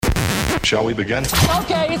Shall we begin?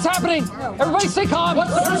 Okay, it's happening. Everybody stay calm.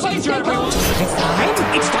 What's the procedure, everyone? It's time.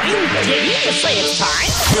 Did you just say it's time?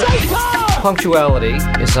 Stay calm! Punctuality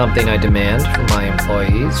is something I demand from my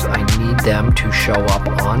employees. I need them to show up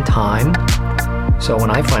on time. So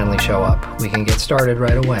when I finally show up, we can get started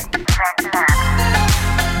right away.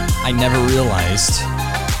 I never realized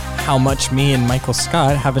how much me and Michael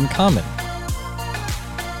Scott have in common.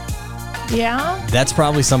 Yeah? That's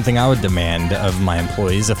probably something I would demand of my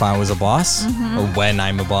employees if I was a boss, or when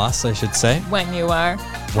I'm a boss, I should say. When you are.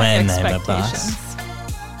 When I'm a boss.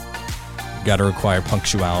 Expectations. Got to require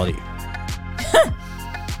punctuality.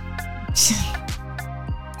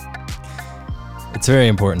 It's very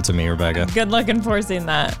important to me, Rebecca. Good luck enforcing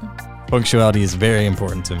that. Punctuality is very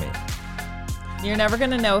important to me. You're never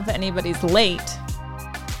going to know if anybody's late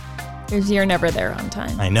if you're never there on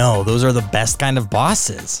time. I know. Those are the best kind of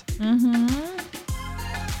bosses.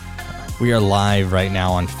 We are live right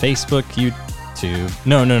now on Facebook, YouTube.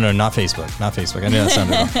 No, not Facebook. Not Facebook. I knew that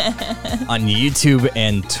sounded wrong. On YouTube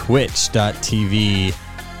and Twitch.tv.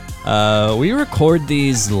 We record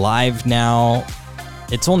these live now.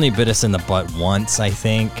 It's only bit us in the butt once, I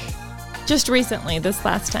think. Just recently, this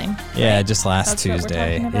last time. Yeah, right? just last That's what we're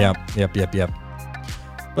Tuesday. talking about? Yep.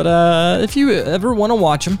 But if you ever want to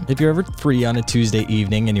watch them, if you're ever free on a Tuesday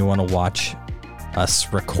evening and you want to watch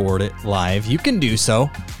us record it live, you can do so.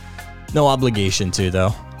 No obligation to,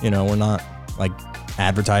 though. You know, we're not like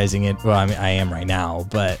advertising it. Well, I mean, I am right now,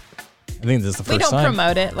 but I think this is the first time. We don't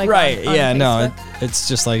promote it like right. on Yeah, no, Facebook. it's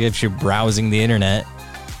just like if you're browsing the internet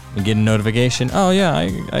and get a notification. Oh, yeah,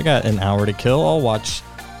 I got an hour to kill. I'll watch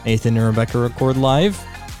Nathan and Rebecca record live.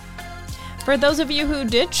 For those of you who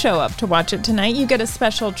did show up to watch it tonight, you get a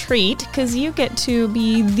special treat because you get to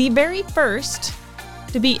be the very first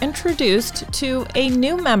to be introduced to a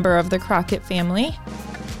new member of the Crockett family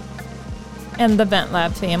and the Vent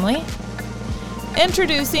Lab family.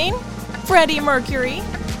 Introducing Freddie Mercury.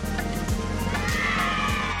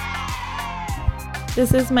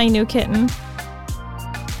 This is my new kitten.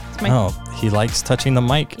 It's my He likes touching the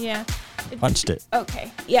mic. Yeah. Punched it. Okay.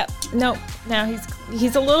 Yep. No. Now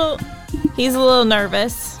he's a little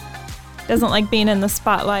nervous. Doesn't like being in the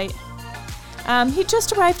spotlight. He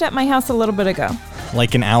just arrived at my house a little bit ago.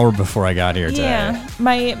 Like an hour before I got here today. Yeah.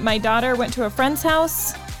 My daughter went to a friend's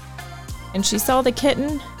house and she saw the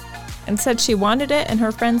kitten and said she wanted it, and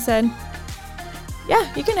her friend said,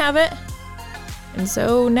 "Yeah, you can have it." And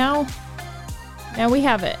so now we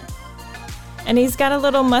have it. And he's got a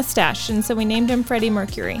little mustache, and so we named him Freddie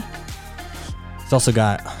Mercury. He's also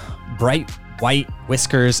got bright white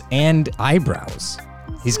whiskers and eyebrows.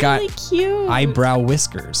 He's got Really cute. eyebrow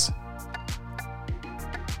whiskers.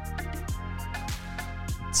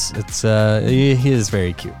 He is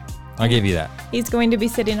very cute. I'll give you that. He's going to be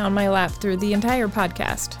sitting on my lap through the entire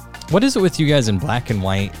podcast. What is it with you guys in black and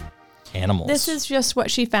white animals? This is just what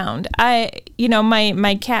she found.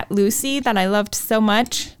 My cat Lucy that I loved so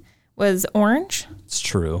much was orange. It's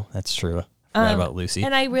true. That's true. I forgot about Lucy.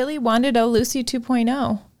 And I really wanted a Lucy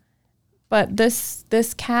 2.0. But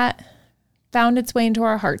this cat found its way into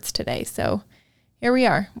our hearts today. So here we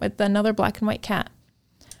are with another black and white cat.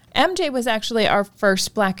 MJ was actually our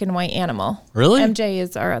first black and white animal. Really? MJ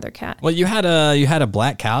is our other cat. Well, you had a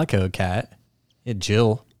black calico cat. You had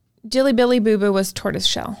Jill. Jilly Billy Boo Boo was tortoise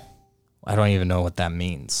shell. I don't even know what that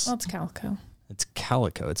means. Well, it's calico. It's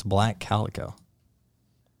calico. It's black calico.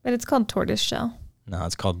 But it's called tortoise shell. No,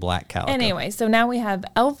 it's called black calico. Anyway, so now we have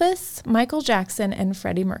Elvis, Michael Jackson, and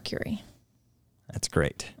Freddie Mercury. That's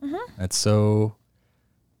great. That's so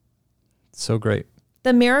great.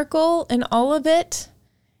 The miracle in all of it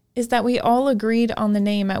is that we all agreed on the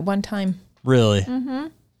name at one time. Really? Mm-hmm.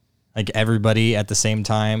 Like everybody at the same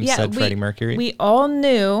time said Freddie Mercury? We all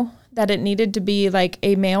knew that it needed to be like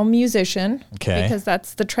a male musician. Okay. Because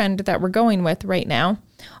that's the trend that we're going with right now.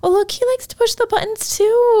 Oh, look, he likes to push the buttons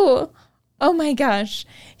too. Oh my gosh.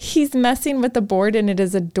 He's messing with the board and it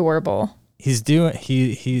is adorable. He's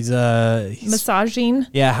Massaging.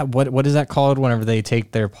 Yeah, what is that called whenever they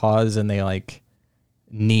take their paws and they like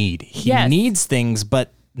knead? He needs things,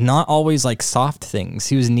 but not always like soft things.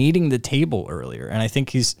 He was kneading the table earlier, and I think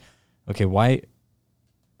he's okay. Why?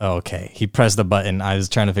 Oh, okay, he pressed the button. I was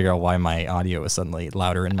trying to figure out why my audio was suddenly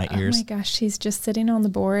louder in my ears. Oh my gosh, he's just sitting on the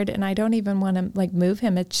board, and I don't even want to like move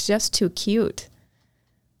him. It's just too cute.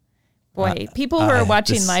 Boy, people who are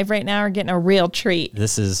watching live right now are getting a real treat.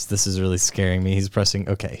 This is really scaring me. He's pressing.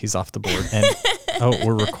 Okay, he's off the board, and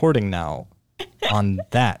we're recording now on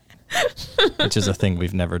that, which is a thing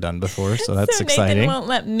we've never done before. So that's exciting. Nathan won't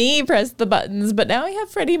let me press the buttons, but now we have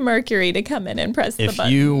Freddie Mercury to come in and press the buttons.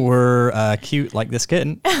 If you were cute like this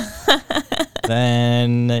kitten,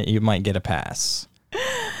 then you might get a pass.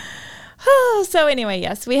 So anyway,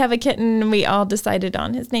 yes, we have a kitten. We all decided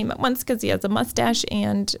on his name at once because he has a mustache,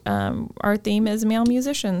 and our theme is male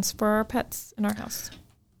musicians for our pets in our house.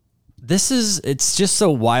 It's just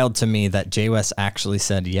so wild to me that Jay West actually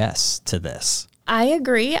said yes to this. I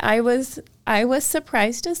agree. I was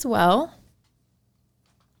surprised as well.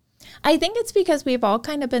 I think it's because we've all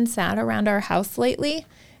kind of been sad around our house lately,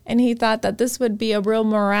 and he thought that this would be a real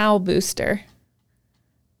morale booster.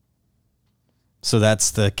 So that's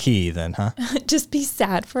the key then, huh? Just be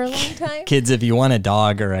sad for a long time. Kids, if you want a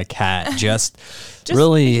dog or a cat, just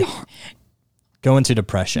really go into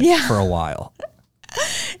depression for a while.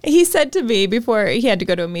 He said to me before he had to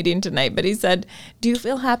go to a meeting tonight, but he said, "Do you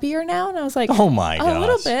feel happier now?" And I was like, "Oh my gosh. A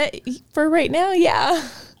little bit. For right now, yeah.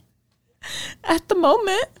 At the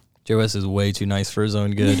moment." Jay West is way too nice for his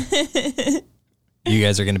own good. You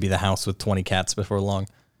guys are going to be the house with 20 cats before long.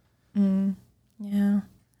 Yeah.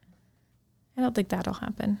 I don't think that'll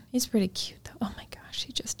happen. He's pretty cute, though. Oh, my gosh.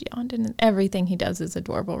 He just yawned, and everything he does is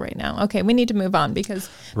adorable right now. Okay, we need to move on because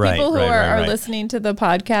people who are listening to the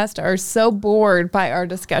podcast are so bored by our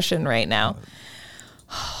discussion right now.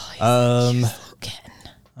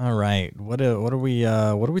 All right. What are we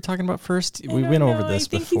talking about first? We went over this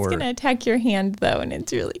before. I think he's going to attack your hand, though, and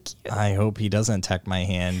it's really cute. I hope he doesn't attack my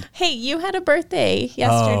hand. Hey, you had a birthday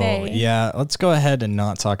yesterday. Oh, yeah. Let's go ahead and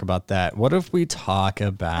not talk about that. What if we talk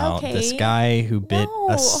about this guy who bit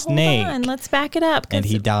a snake? Hold on. Let's back it up. And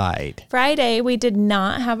he died. Friday, we did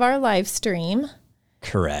not have our live stream.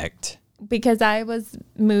 Correct. Because I was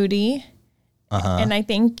moody. And I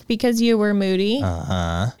think because you were moody.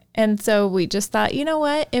 And so we just thought, you know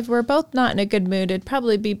what? If we're both not in a good mood, it'd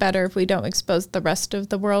probably be better if we don't expose the rest of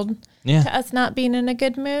the world to us not being in a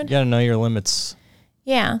good mood. You gotta know your limits.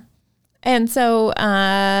 Yeah. And so,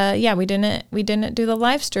 we didn't do the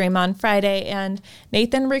live stream on Friday. And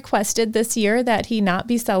Nathan requested this year that he not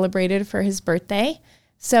be celebrated for his birthday.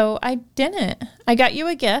 So I didn't. I got you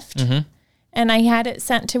a gift. And I had it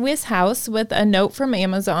sent to his house with a note from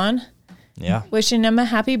Amazon. Yeah. Wishing him a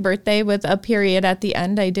happy birthday with a period at the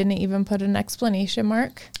end. I didn't even put an exclamation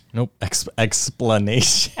mark. Nope.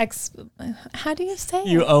 Explanation. How do you say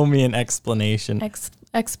You it? owe me an explanation.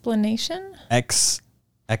 Explanation? Exclamation.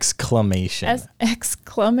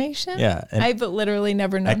 Exclamation? Yeah. I've literally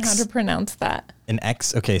never known how to pronounce that.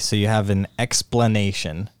 Okay, so you have an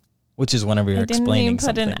explanation, which is whenever you're explaining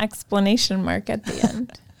something. I didn't even put an exclamation mark at the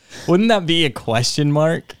end. Wouldn't that be a question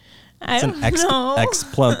mark? I don't know.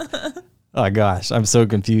 Oh gosh, I'm so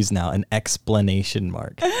confused now. An explanation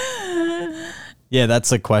mark. Yeah,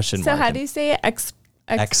 that's a question mark. So how do you say it?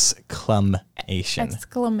 Exclamation.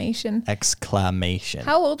 Exclamation.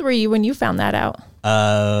 How old were you when you found that out?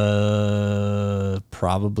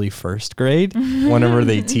 Probably first grade. Whenever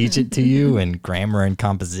they teach it to you in grammar and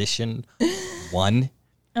composition 1.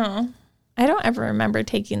 Oh, I don't ever remember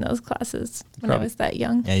taking those classes when I was that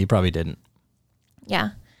young. Yeah, you probably didn't.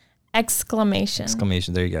 Yeah. Exclamation.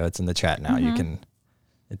 There you go. It's in the chat now. You can.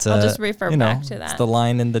 I'll just refer back to that. It's the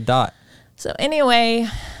line in the dot. So anyway,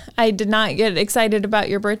 I did not get excited about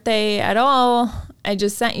your birthday at all. I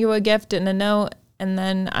just sent you a gift and a note, and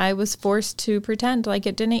then I was forced to pretend like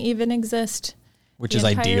it didn't even exist. Which is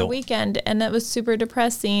ideal. The entire weekend, and it was super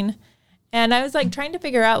depressing. And I was like trying to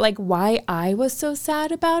figure out like why I was so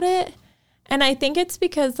sad about it. And I think it's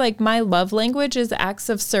because like my love language is acts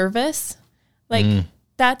of service. Like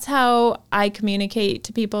that's how I communicate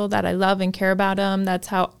to people that I love and care about them. That's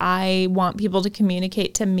how I want people to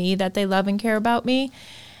communicate to me that they love and care about me.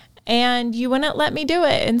 And you wouldn't let me do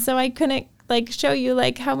it. And so I couldn't like show you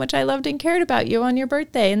like how much I loved and cared about you on your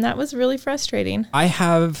birthday. And that was really frustrating. I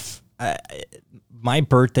have, my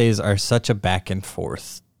birthdays are such a back and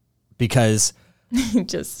forth because.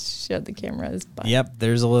 Just showed the camera his butt. Yep.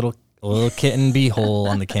 There's a little kitten beehole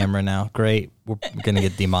on the camera now. Great. We're going to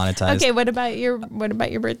get demonetized. Okay. What about your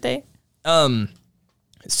birthday?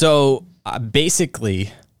 So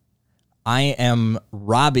basically I am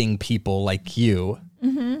robbing people like you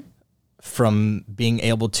from being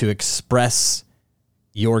able to express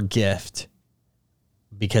your gift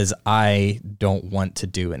because I don't want to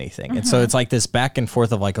do anything. And so it's like this back and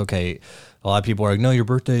forth of like, okay, a lot of people are like, no, your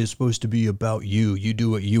birthday is supposed to be about you. You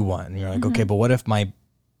do what you want. And you're like, okay, but what if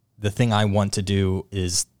the thing I want to do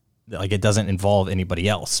is like, it doesn't involve anybody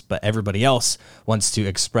else, but everybody else wants to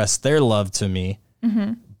express their love to me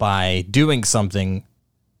by doing something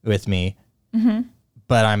with me,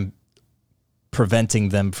 but I'm preventing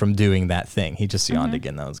them from doing that thing. He just yawned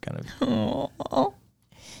again. That was kind of...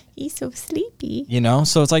 He's so sleepy. You know,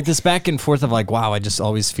 so it's like this back and forth of like, wow, I just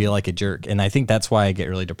always feel like a jerk, and I think that's why I get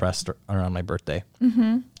really depressed around my birthday.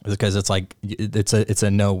 Mm-hmm. Because it's like it's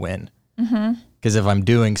a no win. Because if I'm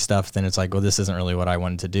doing stuff, then it's like, well, this isn't really what I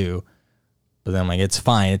wanted to do. But then I'm like, it's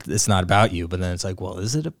fine. It's not about you. But then it's like, well,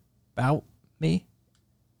 is it about me?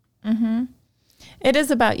 Mm-hmm. It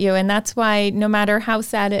is about you, and that's why no matter how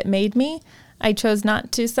sad it made me, I chose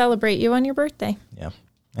not to celebrate you on your birthday. Yeah.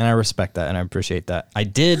 And I respect that, and I appreciate that. I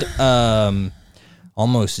did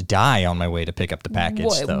almost die on my way to pick up the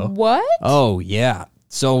package, though. What? Oh, yeah.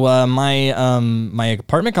 So my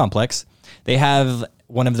apartment complex, they have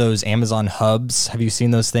one of those Amazon hubs. Have you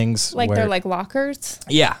seen those things? Like they're like lockers?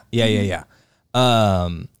 Yeah.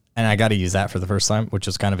 And I got to use that for the first time, which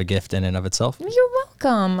was kind of a gift in and of itself. You're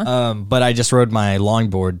welcome. But I just rode my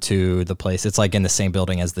longboard to the place. It's like in the same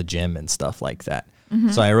building as the gym and stuff like that.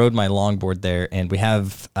 So I rode my longboard there, and we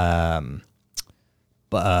have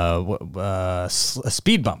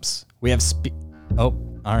speed bumps. We have Oh,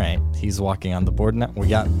 all right. He's walking on the board now. We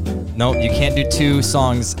got no. You can't do two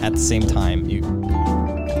songs at the same time.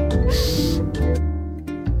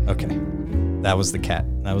 Okay. That was the cat.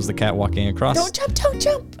 That was the cat walking across. Don't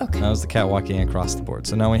jump. Okay. That was the cat walking across the board.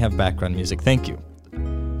 So now we have background music. Thank you.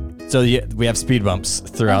 So we have speed bumps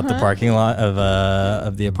throughout the parking lot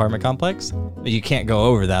of the apartment complex. But you can't go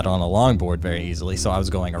over that on a longboard very easily. So I was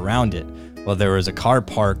going around it. Well, there was a car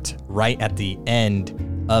parked right at the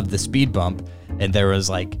end of the speed bump, and there was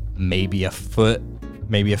like maybe a foot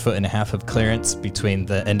and a half of clearance between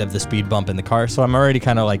the end of the speed bump and the car. So I'm already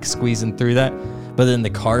kind of like squeezing through that. But then the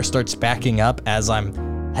car starts backing up as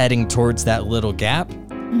I'm heading towards that little gap.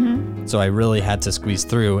 Mm-hmm. So I really had to squeeze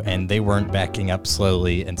through, and they weren't backing up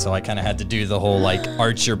slowly. And so I kind of had to do the whole like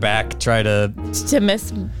arch your back, try to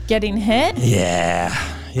miss getting hit. Yeah.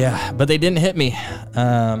 But they didn't hit me.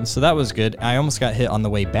 So that was good. I almost got hit on the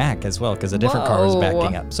way back as well because a different car was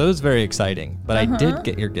backing up. So it was very exciting. But I did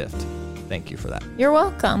get your gift. Thank you for that. You're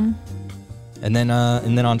welcome. And then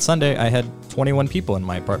on Sunday, I had 21 people in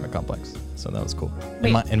my apartment complex. So that was cool.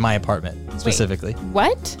 In my apartment, specifically. Wait,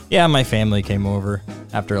 what? Yeah, my family came over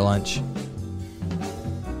after lunch.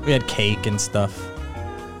 We had cake and stuff.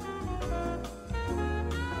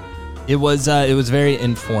 It was very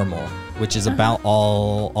informal, which is about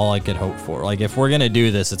all I could hope for. Like, if we're gonna do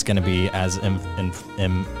this, it's gonna be as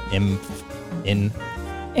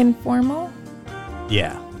informal.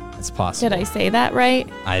 Yeah, it's possible. Did I say that right?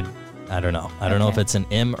 I don't know. I don't know if it's an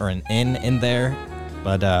M or an N in there,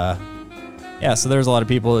 but yeah. So there was a lot of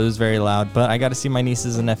people. It was very loud, but I got to see my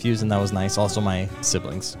nieces and nephews, and that was nice. Also, my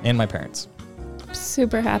siblings and my parents.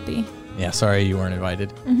 Super happy. Yeah. Sorry you weren't invited.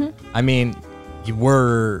 Mm-hmm. I mean, you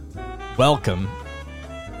were welcome,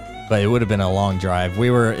 but it would have been a long drive.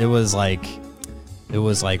 It was like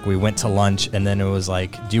we went to lunch, and then it was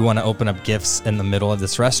like, do you want to open up gifts in the middle of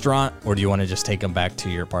this restaurant, or do you want to just take them back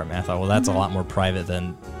to your apartment? I thought, well, that's a lot more private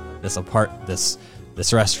than this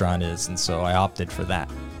restaurant is, and so I opted for that.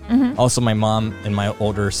 Mm-hmm. Also, my mom and my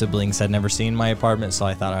older siblings had never seen my apartment, so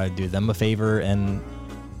I thought I would do them a favor and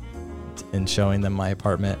showing them my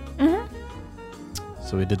apartment. Mm-hmm.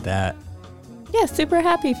 So we did that. Yeah, super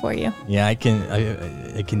happy for you. Yeah, I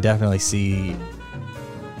can definitely see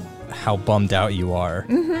how bummed out you are.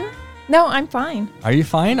 Mm-hmm. No, I'm fine. Are you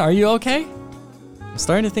fine? Are you okay? I'm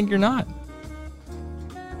starting to think you're not.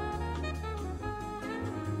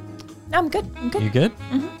 I'm good. You good?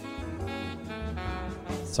 Mm-hmm.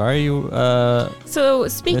 Sorry you So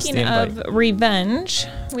speaking of revenge,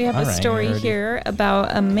 we have a story here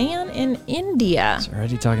about a man in India. So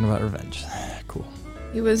already talking about revenge. Cool.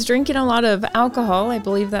 He was drinking a lot of alcohol. I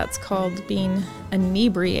believe that's called being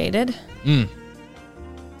inebriated. I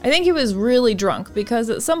think he was really drunk because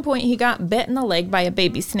at some point he got bit in the leg by a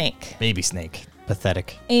baby snake. Baby snake.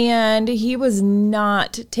 Pathetic. And he was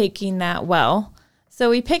not taking that well.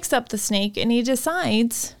 So he picks up the snake and he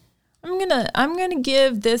decides, I'm gonna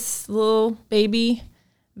give this little baby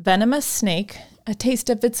venomous snake a taste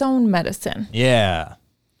of its own medicine. Yeah.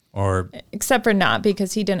 Or except for not,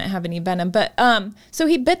 because he didn't have any venom. But so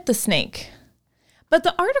he bit the snake. But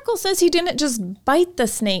the article says he didn't just bite the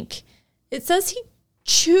snake. It says he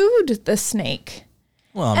chewed the snake.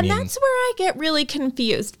 Well, and that's where I get really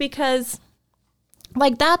confused, because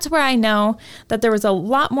like that's where I know that there was a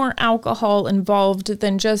lot more alcohol involved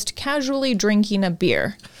than just casually drinking a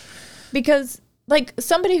beer. Because like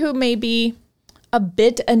somebody who may be a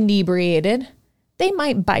bit inebriated, they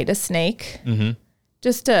might bite a snake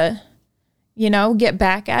just to, get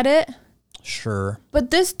back at it. Sure.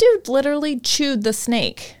 But this dude literally chewed the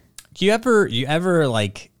snake. Do you ever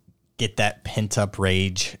like get that pent up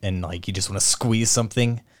rage and like you just want to squeeze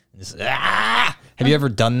something? And just, Have you ever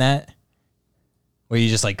done that? Where you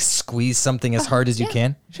just like squeeze something as hard as you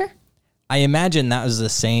can? Sure. I imagine that was the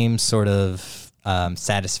same sort of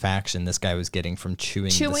satisfaction this guy was getting from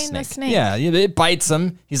chewing the snake. Yeah, it bites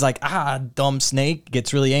him. He's like, dumb snake.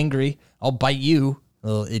 Gets really angry. I'll bite you,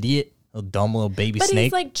 little idiot. Little dumb little baby snake. But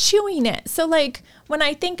he's like chewing it. So like when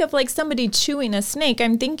I think of like somebody chewing a snake,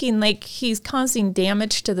 I'm thinking like he's causing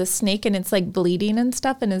damage to the snake and it's like bleeding and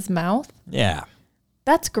stuff in his mouth. Yeah.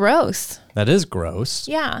 That's gross. That is gross.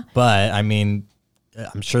 Yeah. But I mean,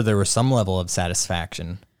 I'm sure there was some level of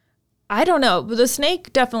satisfaction. I don't know. The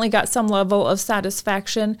snake definitely got some level of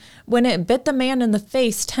satisfaction when it bit the man in the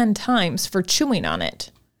face 10 times for chewing on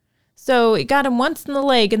it. So it got him once in the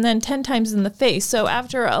leg and then 10 times in the face. So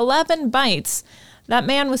after 11 bites, that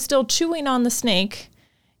man was still chewing on the snake.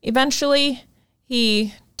 Eventually,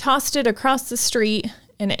 he tossed it across the street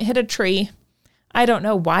and it hit a tree. I don't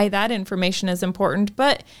know why that information is important,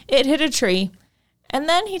 but it hit a tree. And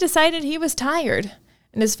then he decided he was tired.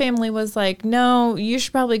 And his family was like, no, you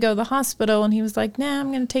should probably go to the hospital. And he was like, nah, I'm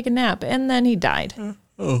going to take a nap. And then he died.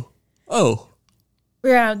 Oh.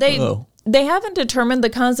 Yeah, they haven't determined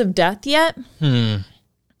the cause of death yet.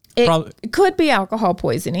 It could be alcohol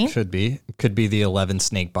poisoning. Could be. Could be the 11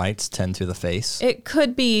 snake bites, 10 to the face. It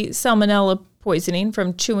could be salmonella poisoning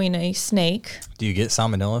from chewing a snake. Do you get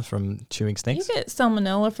salmonella from chewing snakes? You get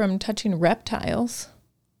salmonella from touching reptiles.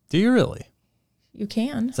 Do you really? You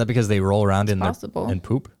can. Is that because they roll around in possible. And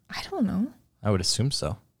poop? I don't know. I would assume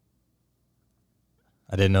so.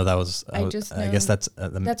 I didn't know that was. I guess that's.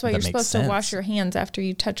 That's why you're supposed to wash your hands after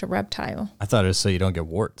you touch a reptile. I thought it was so you don't get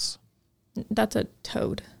warts. That's a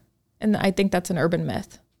toad, and I think that's an urban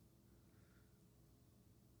myth.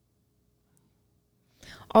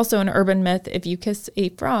 Also, an urban myth: if you kiss a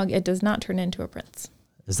frog, it does not turn into a prince.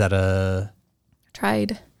 Is that a?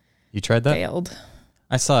 Tried. You tried that? Failed.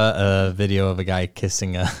 I saw a video of a guy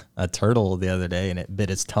kissing a turtle the other day, and it bit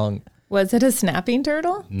his tongue. Was it a snapping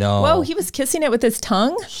turtle? No. Whoa, he was kissing it with his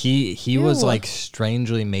tongue? He was like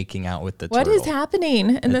strangely making out with the turtle. What is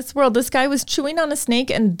happening in this world? This guy was chewing on a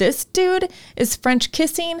snake, and this dude is French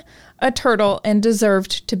kissing a turtle and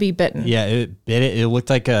deserved to be bitten. Yeah, it bit it. It looked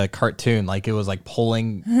like a cartoon. Like it was like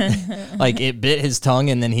pulling, like it bit his tongue,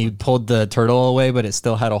 and then he pulled the turtle away, but it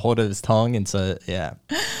still had a hold of his tongue. And so, yeah.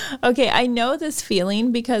 Okay, I know this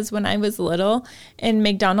feeling because when I was little in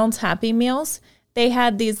McDonald's Happy Meals, they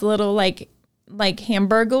had these little like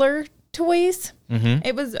Hamburglar toys. Mm-hmm.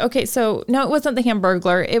 It was, okay, so no, it wasn't the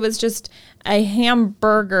Hamburglar. It was just a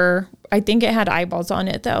hamburger. I think it had eyeballs on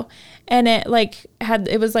it though. And it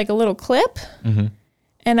was like a little clip. Mm-hmm.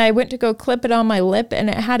 And I went to go clip it on my lip and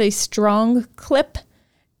it had a strong clip.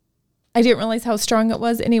 I didn't realize how strong it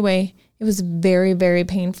was. Anyway, it was very, very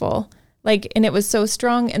painful. And it was so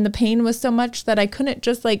strong and the pain was so much that I couldn't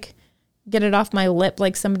just get it off my lip.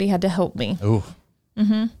 Somebody had to help me. Ooh.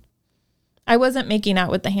 Mm-hmm. I wasn't making out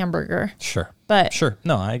with the hamburger. Sure. But sure.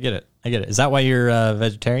 No, I get it. Is that why you're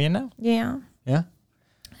vegetarian now? Yeah. Yeah.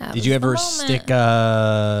 Did you ever stick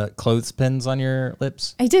clothespins on your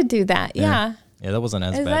lips? I did do that. Yeah. Yeah, that wasn't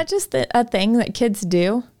as bad. Is that just a thing that kids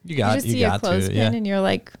do? You just see a clothespin and you're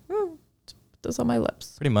like, put those on my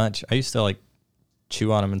lips. Pretty much. I used to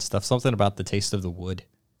chew on them and stuff. Something about the taste of the wood.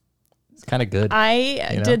 It's kind of good.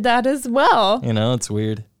 I did that as well. It's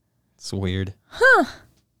weird. It's weird. Huh.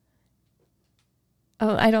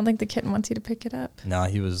 Oh, I don't think the kitten wants you to pick it up. No,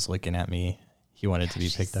 he was looking at me. He wanted to be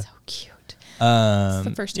picked up. So cute. It's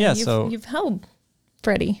the first time you've held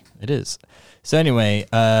Freddie. It is. So anyway,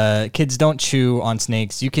 kids, don't chew on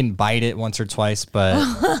snakes. You can bite it once or twice,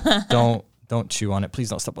 but don't chew on it. Please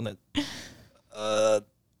don't step on it.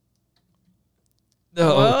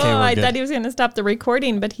 Okay, I thought he was going to stop the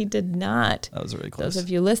recording, but he did not. That was really close. Those of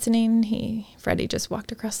you listening, Freddie just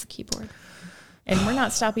walked across the keyboard. And we're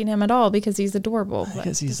not stopping him at all because he's adorable.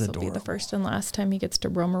 Because he's adorable. This will be the first and last time he gets to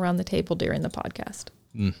roam around the table during the podcast.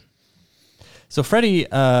 Mm. So Freddie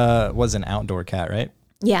was an outdoor cat, right?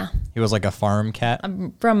 Yeah. He was like a farm cat?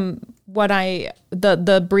 From what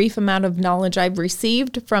the brief amount of knowledge I've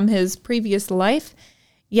received from his previous life,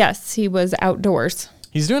 yes, he was outdoors.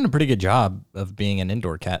 He's doing a pretty good job of being an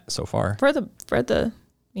indoor cat so far. For the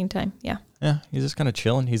meantime, yeah. Yeah, he's just kind of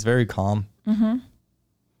chilling. He's very calm. Mm-hmm.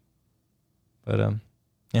 But,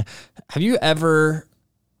 yeah. Have you ever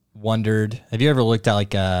looked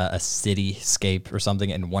at a cityscape or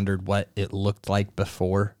something and wondered what it looked like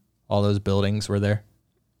before all those buildings were there?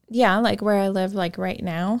 Yeah, where I live, right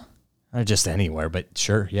now. Not just anywhere, but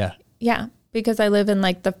sure, yeah. Yeah, because I live in,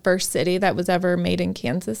 the first city that was ever made in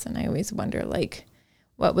Kansas, and I always wonder,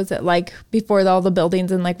 what was it like before all the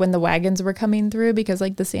buildings and, when the wagons were coming through? Because,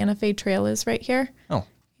 the Santa Fe Trail is right here. Oh.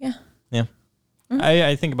 Yeah. Yeah.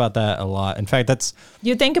 I think about that a lot. In fact,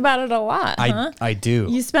 You think about it a lot, huh? I do.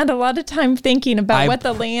 You spend a lot of time thinking about what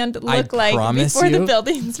the land looked like before the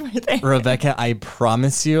buildings were there. Rebecca, I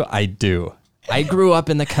promise you, I do. I grew up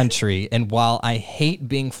in the country, and while I hate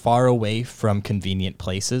being far away from convenient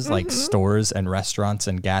places like stores and restaurants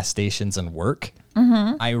and gas stations and work,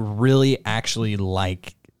 I really actually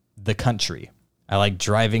like the country. I like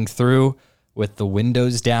driving through with the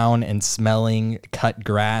windows down and smelling cut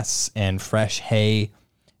grass and fresh hay.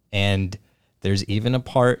 And there's even a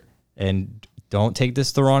part, and don't take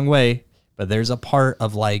this the wrong way, but there's a part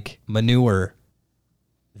of like manure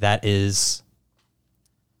that is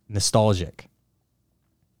nostalgic.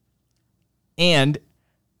 And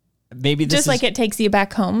maybe this Just like it takes you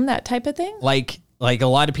back home, that type of thing? like a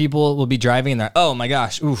lot of people will be driving and they're, oh my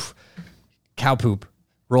gosh, oof, cow poop,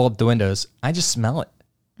 roll up the windows. I just smell it.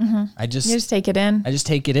 You just take it in. I just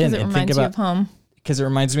take it in It and think reminds you about of home. because it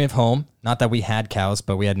reminds me of home. Not that we had cows,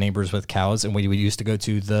 but we had neighbors with cows, and we used to go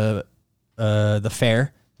to the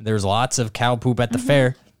fair. There was lots of cow poop at the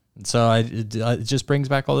fair, and so it just brings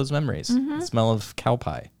back all those memories. The smell of cow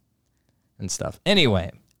pie and stuff.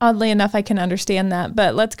 Anyway, Oddly enough, I can understand that.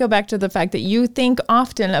 But let's go back to the fact that you think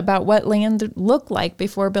often about what land looked like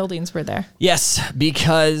before buildings were there. yes,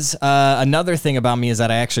 because another thing about me is that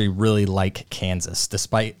I actually really like Kansas,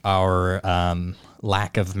 despite our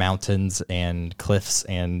lack of mountains and cliffs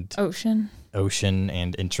and Ocean.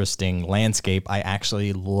 and interesting landscape. I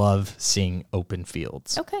actually love seeing open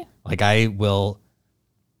fields. Okay. Like I will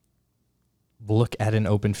look at an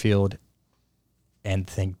open field and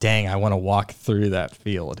think, dang, I want to walk through that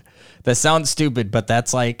field. That sounds stupid, but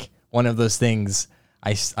that's like one of those things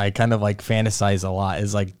I kind of like fantasize a lot,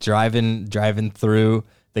 is like driving through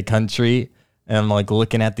the country and I'm like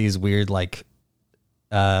looking at these weird like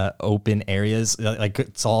open areas, like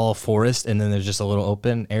it's all forest and then there's just a little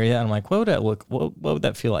open area. And I'm like, what would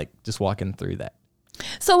that feel like just walking through that?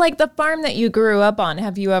 So like the farm that you grew up on,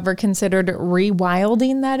 have you ever considered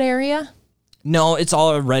rewilding that area? No, it's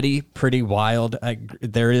already pretty wild.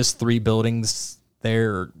 There is 3 buildings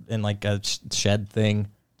there and like a shed thing.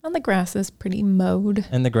 And the grass is pretty mowed.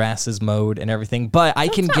 And the grass is mowed and everything. But I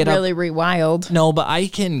can get really up. rewild. No, but I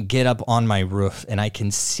can get up on my roof and I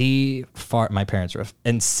can see my parents' roof,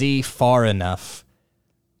 and see far enough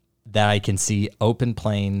that I can see open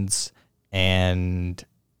plains and.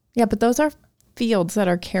 Yeah, but those are fields that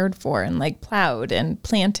are cared for and like plowed and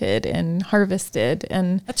planted and harvested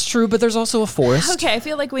and That's true, but there's also a forest. okay, I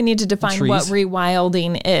feel like we need to define what trees.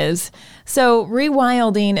 rewilding is. So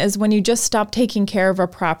rewilding is when you just stop taking care of a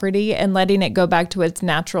property and letting it go back to its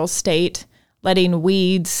natural state, letting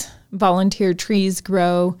weeds, volunteer trees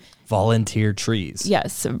grow. Volunteer trees.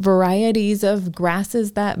 Yes, varieties of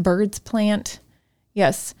grasses that birds plant.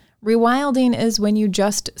 Yes, rewilding is when you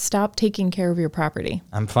just stop taking care of your property.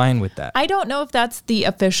 I'm fine with that. I don't know if that's the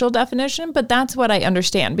official definition, but that's what I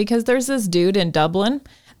understand, because there's this dude in Dublin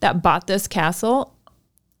that bought this castle.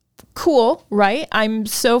 Cool, right? I'm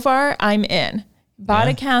in. Bought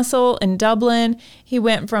a castle in Dublin. He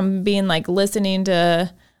went from being like listening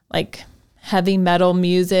to like heavy metal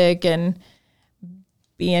music and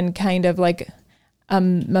being kind of like a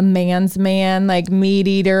man's man, like meat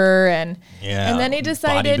eater, and then he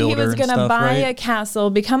decided he was going to buy a castle,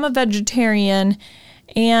 become a vegetarian,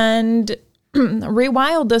 and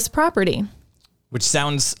rewild this property. Which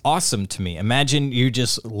sounds awesome to me. Imagine you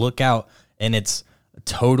just look out and it's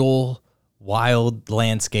total wild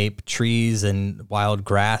landscape, trees and wild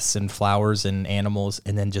grass and flowers and animals,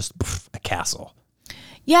 and then just a castle.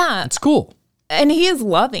 Yeah. It's cool. And he is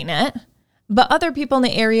loving it. But other people in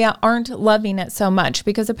the area aren't loving it so much,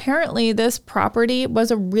 because apparently this property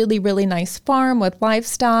was a really, really nice farm with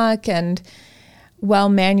livestock and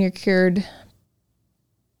well-manicured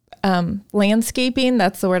landscaping.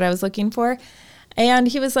 That's the word I was looking for. And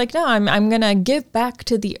he was like, no, I'm going to give back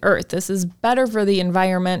to the earth. This is better for the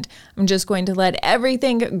environment. I'm just going to let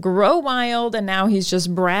everything grow wild. And now he's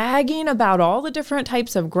just bragging about all the different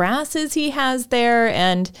types of grasses he has there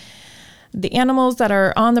and the animals that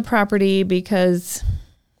are on the property, because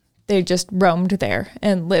they just roamed there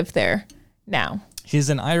and live there now. He's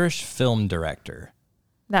an Irish film director.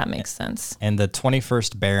 That makes sense. And the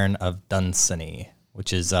 21st Baron of Dunsany,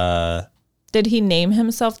 which is... Did he name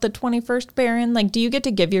himself the 21st Baron? Like, do you get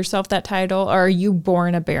to give yourself that title, or are you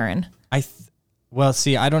born a baron? Well,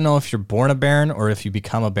 see, I don't know if you're born a baron or if you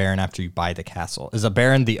become a baron after you buy the castle. Is a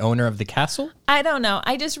baron the owner of the castle? I don't know.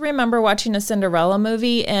 I just remember watching a Cinderella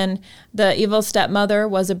movie, and the evil stepmother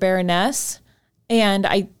was a baroness, and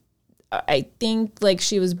I think like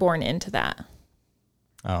she was born into that.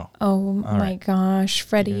 Oh my right. gosh.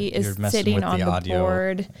 Freddie You're is messing sitting with on the audio.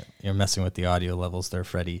 board. You're messing with the audio levels there,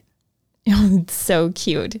 Freddie. It's so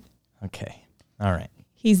cute. Okay. All right.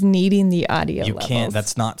 He's needing the audio You levels. can't.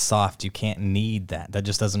 That's not soft. You can't need that. That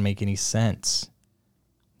just doesn't make any sense.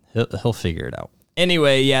 He'll figure it out.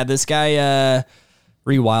 Anyway, yeah, this guy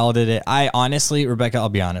rewilded it. I honestly, Rebecca, I'll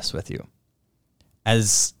be honest with you.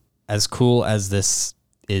 As cool as this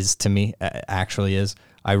is to me, actually is,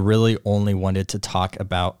 I really only wanted to talk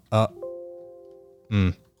about. Oh,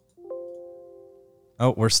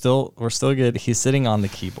 we're still good. He's sitting on the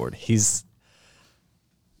keyboard.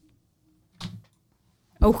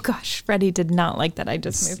 Oh gosh, Freddie did not like that. I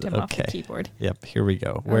just moved him off the keyboard. Yep, here we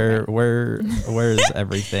go. Where is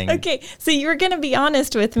everything? Okay, so you were going to be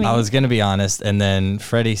honest with me. I was going to be honest, and then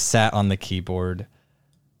Freddie sat on the keyboard.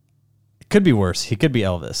 It could be worse. He could be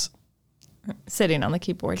Elvis. Sitting on the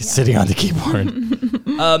keyboard. Yeah. Sitting on the keyboard.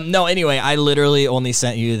 No, anyway, I literally only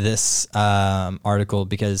sent you this article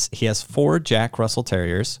because he has 4 Jack Russell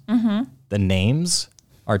Terriers. Mm-hmm. The names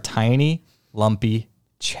are Tiny, Lumpy,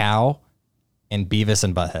 Chow, and Beavis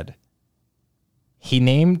and Butthead. He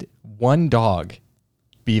named one dog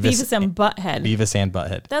Beavis and Butthead. Beavis and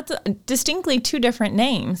Butthead. That's distinctly 2 different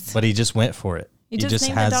names. But he just went for it. He just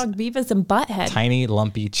named the dog Beavis and Butthead. Tiny,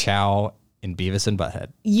 Lumpy, Chow, and Beavis and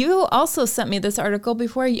Butthead. You also sent me this article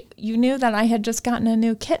before you knew that I had just gotten a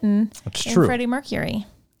new kitten. That's in true. Freddie Mercury.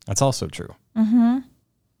 That's also true. Mm-hmm.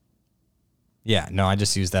 Yeah, no, I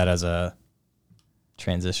just used that as a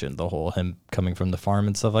transition, the whole him coming from the farm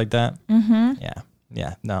and stuff like that. Mm-hmm.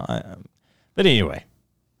 Yeah, no. But anyway,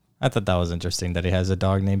 I thought that was interesting that he has a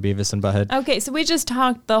dog named Beavis and Butthead. Okay, so we just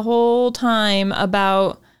talked the whole time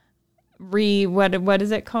about what is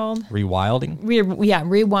it called? Rewilding?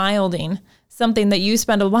 Rewilding. Something that you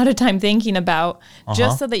spend a lot of time thinking about,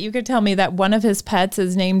 just so that you could tell me that one of his pets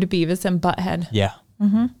is named Beavis and Butthead. Yeah.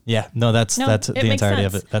 Mm-hmm. Yeah. No, that's the entirety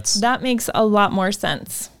of it. That makes a lot more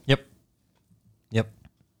sense. Yep.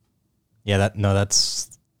 Yeah.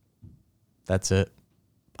 That's it.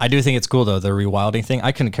 I do think it's cool though, the rewilding thing.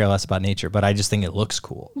 I couldn't care less about nature, but I just think it looks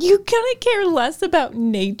cool. You couldn't care less about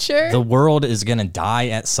nature? The world is gonna die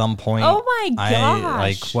at some point. Oh my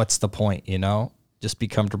gosh! What's the point? Just be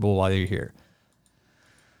comfortable while you're here.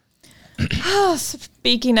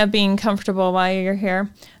 Speaking of being comfortable while you're here,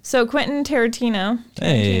 so Quentin Tarantino.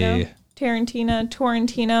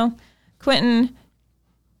 Quentin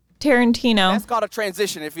Tarantino. That's called a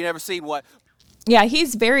transition if you've never seen what. Yeah,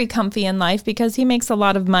 he's very comfy in life because he makes a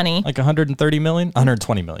lot of money. Like 130 million?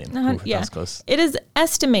 120 million. Ooh, yeah. That's close. It is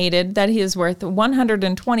estimated that he is worth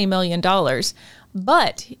 $120 million.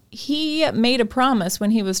 But he made a promise when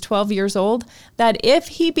he was 12 years old that if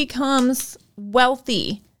he becomes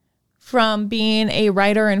wealthy from being a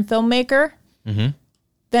writer and filmmaker,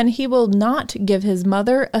 then he will not give his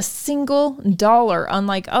mother a single dollar,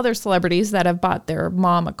 unlike other celebrities that have bought their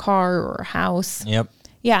mom a car or a house. Yep.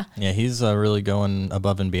 Yeah. Yeah, he's really going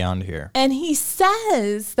above and beyond here. And he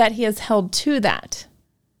says that he has held to that.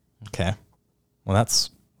 Okay. Well,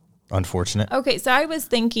 that's unfortunate. Okay, so I was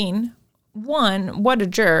thinking, 1, what a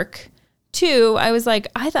jerk. 2, I was like,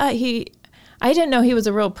 I didn't know he was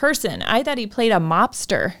a real person. I thought he played a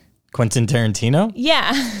mobster. Quentin Tarantino?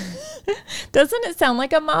 Yeah. Doesn't it sound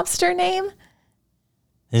like a mobster name?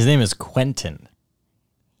 His name is Quentin.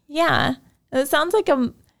 Yeah. It sounds like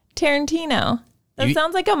a Tarantino. That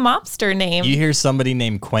sounds like a mobster name. You hear somebody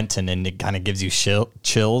named Quentin and it kind of gives you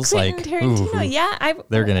chills. Quentin like Tarantino. ooh, Yeah.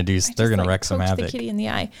 they're gonna wreck some poked havoc. the kitty in the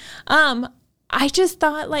eye. I just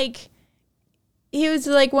thought like he was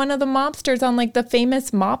like one of the mobsters on like the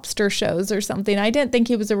famous mobster shows or something. I didn't think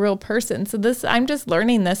he was a real person. So I'm just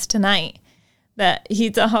learning this tonight, that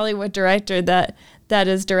he's a Hollywood director that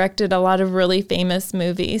has directed a lot of really famous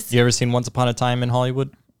movies. You ever seen Once Upon a Time in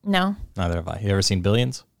Hollywood? No. Neither have I. You ever seen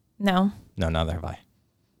Billions? No. No, neither have I.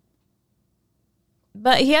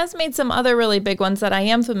 But he has made some other really big ones that I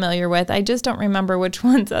am familiar with. I just don't remember which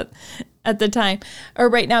ones at the time or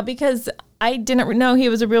right now because I didn't know he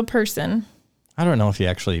was a real person. I don't know if he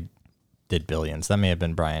actually did Billions. That may have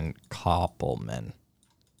been Brian Koppelman.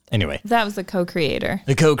 Anyway. That was the co-creator.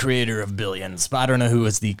 The co-creator of Billions. But I don't know who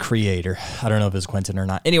was the creator. I don't know if it's Quentin or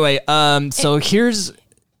not. Anyway, so here's...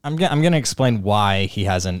 I'm gonna explain why he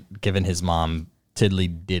hasn't given his mom tiddly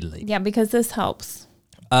diddly. Yeah, because this helps.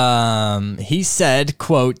 He said,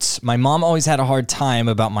 quote, "My mom always had a hard time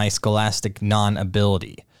about my scholastic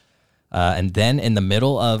non-ability." And then in the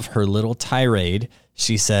middle of her little tirade,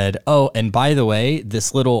 she said, "Oh, and by the way,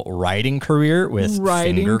 this little writing career with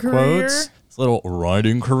finger quotes, this little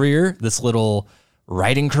writing career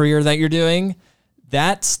that you're doing,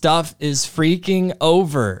 that stuff is freaking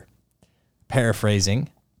over. paraphrasing.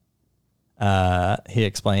 He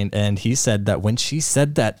explained, and he said that when she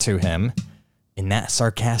said that to him in that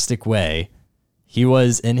sarcastic way, he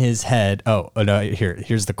was in his head. Oh no!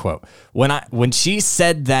 Here's the quote. When she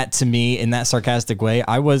said that to me in that sarcastic way,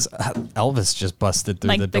 Elvis just busted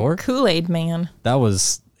through the door. Like the Kool-Aid man. That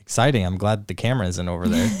was exciting. I'm glad the camera isn't over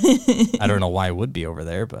there. I don't know why it would be over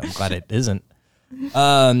there, but I'm glad it isn't.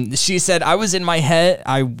 She said, I was in my head.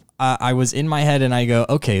 I was in my head and I go,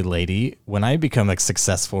 okay, lady, when I become a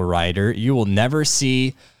successful writer, you will never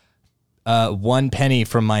see 1 penny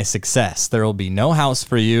from my success. There will be no house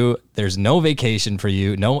for you. There's no vacation for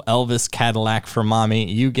you. No Elvis Cadillac for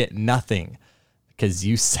mommy. You get nothing because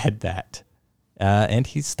you said that. And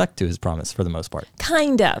he stuck to his promise for the most part.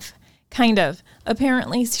 Kind of.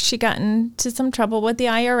 Apparently she got into some trouble with the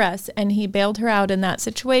IRS and he bailed her out in that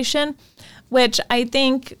situation, which I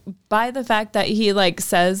think by the fact that he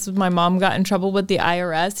says my mom got in trouble with the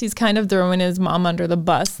IRS, he's kind of throwing his mom under the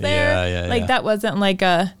bus there. Yeah. That wasn't I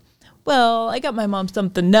got my mom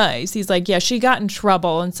something nice. He's like, yeah, she got in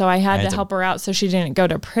trouble, and so I had to help her out so she didn't go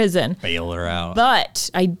to prison. Bail her out. But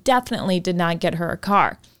I definitely did not get her a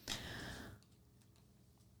car.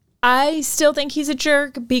 I still think he's a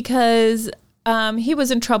jerk because he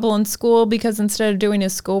was in trouble in school because instead of doing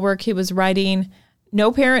his schoolwork, he was writing.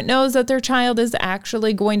 No parent knows that their child is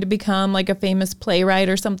actually going to become a famous playwright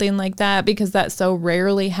or something like that because that so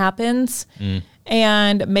rarely happens.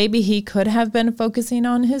 And maybe he could have been focusing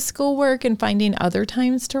on his schoolwork and finding other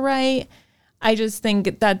times to write. I just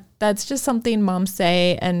think that that's just something moms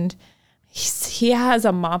say, and he has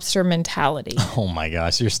a mobster mentality. Oh my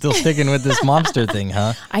gosh, you're still sticking with this mobster thing,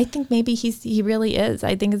 huh? I think maybe he really is.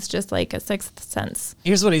 I think it's just like a sixth sense.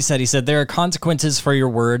 Here's what he said. He said, there are consequences for your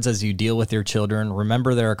words as you deal with your children.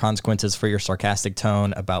 Remember, there are consequences for your sarcastic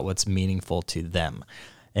tone about what's meaningful to them.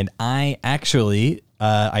 And I actually,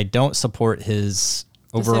 I don't support his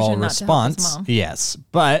overall response. Yes,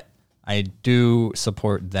 but I do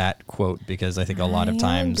support that quote because I think a lot of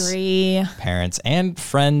times parents and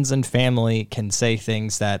friends and family can say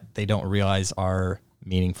things that they don't realize are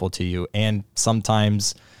meaningful to you. And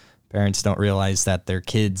sometimes parents don't realize that their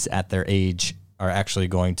kids at their age are actually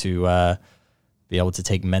going to be able to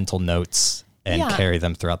take mental notes and carry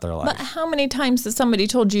them throughout their life. But how many times has somebody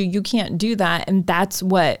told you can't do that and that's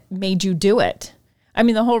what made you do it? I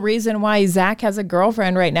mean, the whole reason why Zach has a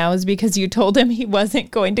girlfriend right now is because you told him he wasn't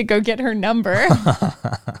going to go get her number.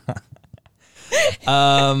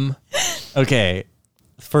 Okay.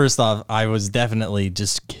 First off, I was definitely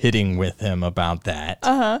just kidding with him about that.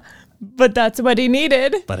 But that's what he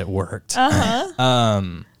needed. But it worked. There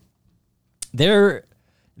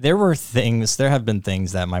have been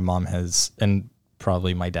things that my mom has, and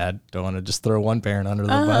probably my dad, don't want to just throw one parent under the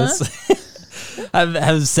bus,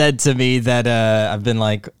 have said to me that I've been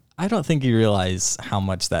like, I don't think you realize how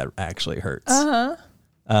much that actually hurts.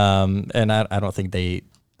 And I don't think they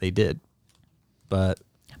did. But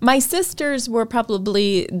my sisters were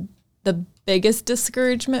probably the biggest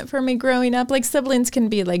discouragement for me growing up. Like, siblings can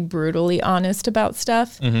be brutally honest about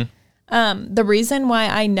stuff. The reason why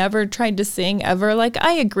I never tried to sing ever,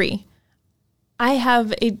 I agree. I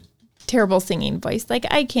have a terrible singing voice.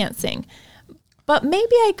 I can't sing. But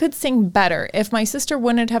maybe I could sing better if my sister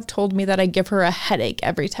wouldn't have told me that I give her a headache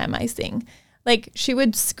every time I sing. She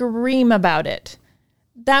would scream about it.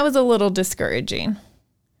 That was a little discouraging.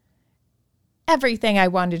 Everything I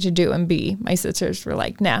wanted to do and be, my sisters were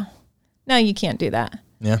like, no, you can't do that.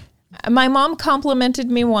 Yeah. My mom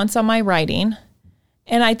complimented me once on my writing.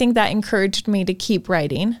 And I think that encouraged me to keep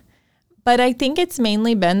writing. But I think it's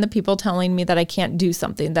mainly been the people telling me that I can't do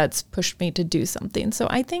something that's pushed me to do something. So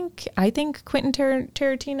I think Quentin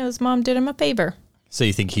Tarantino's mom did him a favor. So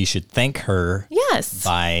you think he should thank her? Yes.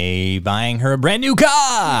 By buying her a brand new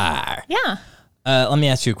car? Yeah. Let me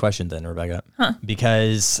ask you a question then, Rebecca.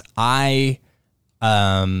 Because I,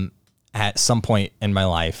 at some point in my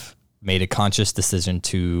life, made a conscious decision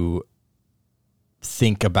to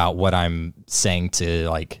think about what I'm saying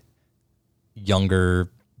to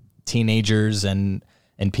younger teenagers and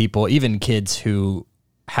people, even kids who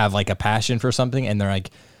have a passion for something and they're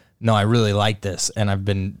like, no, I really like this. And I've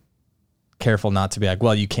been careful not to be like,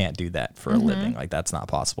 well, you can't do that for a living. That's not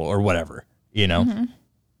possible or whatever,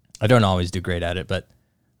 I don't always do great at it, but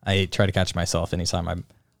I try to catch myself anytime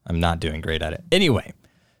I'm not doing great at it. Anyway,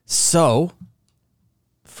 so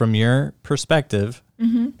from your perspective,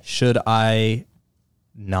 should I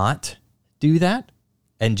not do that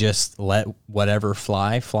and just let whatever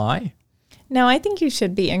fly? No, I think you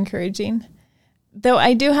should be encouraging. Though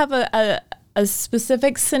I do have a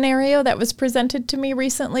specific scenario that was presented to me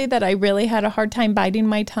recently that I really had a hard time biting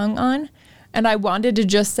my tongue on. And I wanted to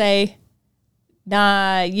just say,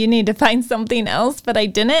 nah, you need to find something else, but I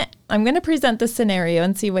didn't. I'm going to present the scenario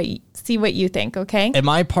and see what you think, okay? Am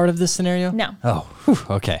I part of this scenario? No. Oh, whew,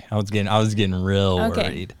 okay. I was getting real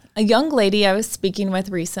worried. A young lady I was speaking with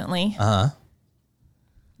recently,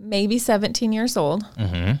 maybe 17 years old.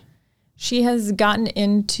 Mm-hmm. She has gotten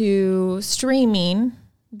into streaming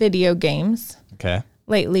video games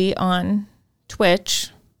lately on Twitch.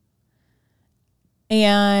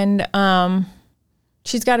 And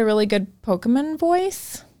she's got a really good Pokemon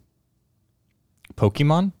voice.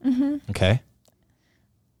 Pokemon? Mm-hmm.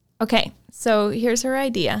 Okay, so here's her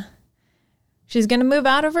idea. She's going to move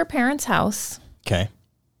out of her parents' house. Okay.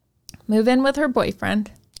 Move in with her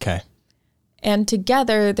boyfriend. Okay. And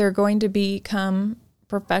together they're going to become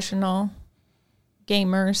professional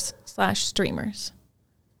gamers / streamers.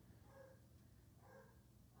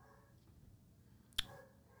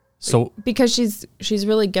 So because she's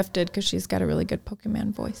really gifted because she's got a really good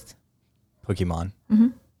Pokemon voice. Pokemon. Mm-hmm.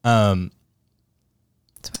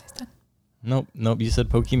 That's what I said. Nope. You said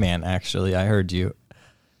Pokemon. Actually, I heard you.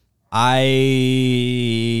 I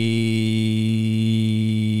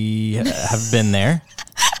have been there,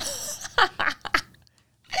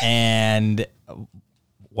 and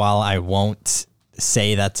while I won't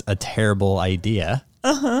say that's a terrible idea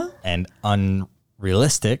and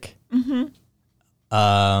unrealistic. Mm-hmm.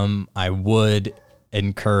 I would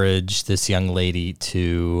encourage this young lady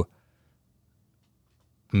to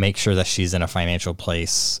make sure that she's in a financial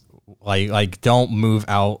place. Like don't move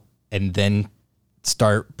out and then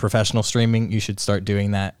start professional streaming. You should start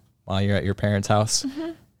doing that while you're at your parents' house.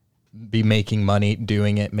 Mm-hmm. Be making money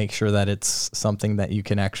doing it. Make sure that it's something that you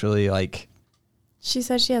can actually like. She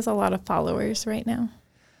says she has a lot of followers right now.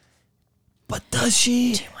 But does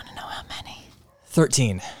she? Do you want to know how many?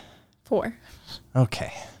 13. 4.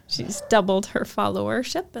 Okay. She's doubled her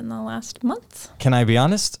followership in the last month. Can I be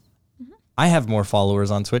honest? Mm-hmm. I have more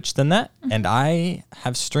followers on Twitch than that, and I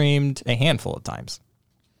have streamed a handful of times.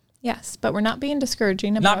 Yes, but we're not being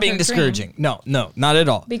discouraging about Not being discouraging. No, not at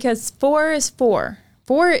all. Because 4 is 4.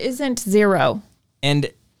 4 isn't 0.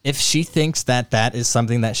 And if she thinks that that is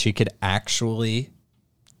something that she could actually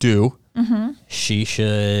do, she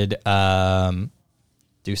should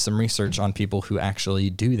do some research on people who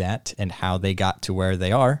actually do that and how they got to where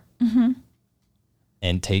they are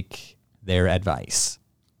and take their advice.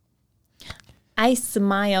 I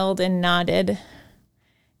smiled and nodded,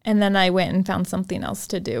 and then I went and found something else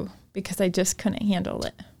to do because I just couldn't handle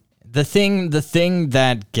it. The thing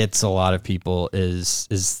that gets a lot of people is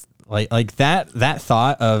like that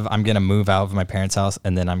thought of I'm going to move out of my parents' house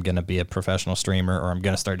and then I'm going to be a professional streamer or I'm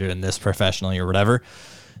going to start doing this professionally or whatever.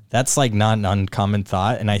 That's like not an uncommon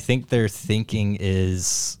thought. And I think their thinking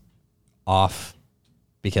is off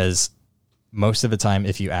because most of the time,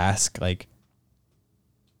 if you ask, like,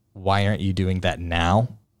 why aren't you doing that now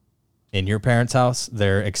in your parents' house?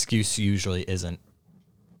 Their excuse usually isn't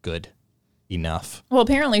good enough. Well,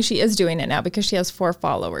 apparently she is doing it now because she has 4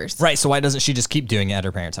 followers. Right. So why doesn't she just keep doing it at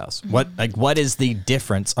her parents' house? What is the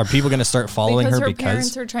difference? Are people going to start following her because her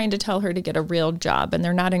parents are trying to tell her to get a real job and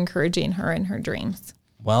they're not encouraging her in her dreams?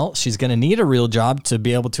 Well, she's going to need a real job to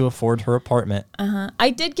be able to afford her apartment.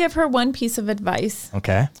 I did give her one piece of advice.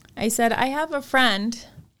 Okay. I said, I have a friend,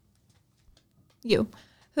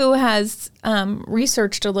 who has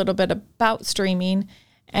researched a little bit about streaming,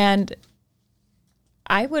 and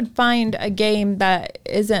I would find a game that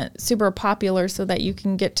isn't super popular so that you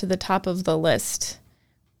can get to the top of the list,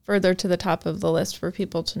 further to the top of the list for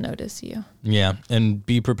people to notice you. Yeah, and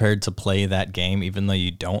be prepared to play that game even though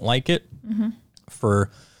you don't like it.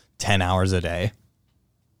 For 10 hours a day.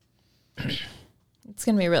 It's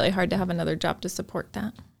going to be really hard to have another job to support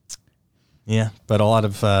that. Yeah, but a lot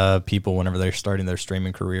of people, whenever they're starting their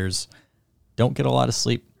streaming careers, don't get a lot of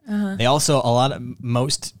sleep. They also,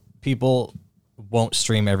 most people won't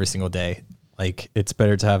stream every single day. Like, it's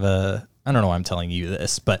better to have I don't know why I'm telling you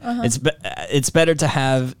this, but it's better to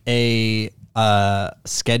have a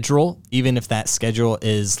schedule, even if that schedule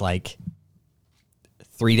is like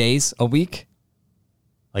 3 days a week.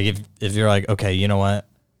 Like if you're like, okay, you know what?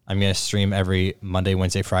 I'm going to stream every Monday,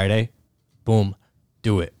 Wednesday, Friday. Boom,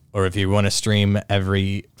 do it. Or if you want to stream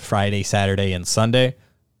every Friday, Saturday, and Sunday,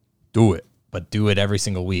 do it. But do it every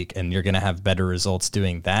single week. And you're going to have better results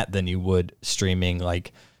doing that than you would streaming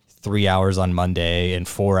like 3 hours on Monday and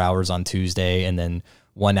 4 hours on Tuesday and then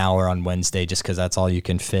 1 hour on Wednesday just because that's all you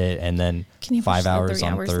can fit. And then 5 hours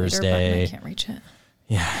on Thursday. I can't reach it.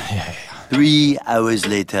 Yeah. 3 hours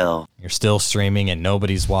later. You're still streaming and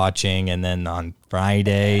nobody's watching. And then on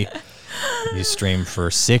Friday, You stream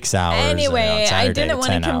for 6 hours. Anyway, and on Saturday I didn't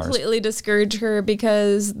want to 10 hours. completely discourage her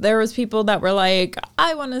because there was people that were like,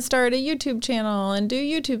 I want to start a YouTube channel and do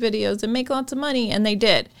YouTube videos and make lots of money. And they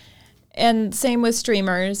did. And same with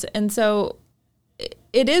streamers. And so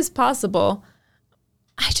it is possible.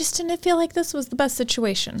 I just didn't feel like this was the best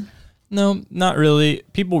situation. No, not really.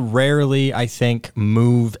 People rarely, I think,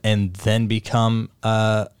 move and then become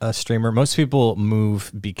a streamer. Most people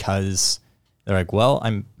move because they're like, well,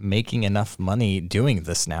 I'm making enough money doing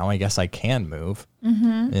this now. I guess I can move.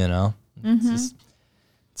 Mm-hmm. You know,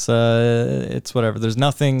 it's whatever. There's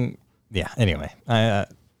nothing. Yeah. Anyway, but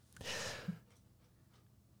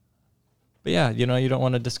yeah, you know, you don't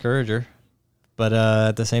want to discourage her, but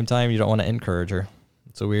at the same time, you don't want to encourage her.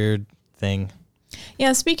 It's a weird thing.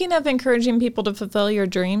 Yeah, speaking of encouraging people to fulfill their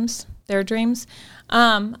dreams, this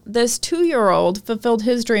 2-year-old fulfilled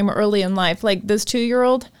his dream early in life. Like, this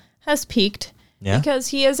 2-year-old has peaked because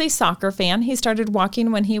he is a soccer fan. He started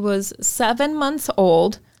walking when he was 7 months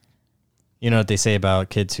old. You know what they say about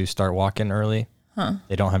kids who start walking early?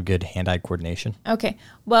 They don't have good hand-eye coordination. Okay.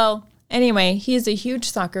 Well, anyway, he is a huge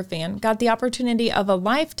soccer fan. Got the opportunity of a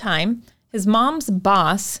lifetime. His mom's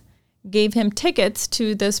boss gave him tickets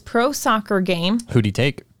to this pro soccer game. Who'd he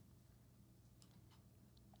take?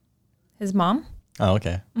 His mom. Oh,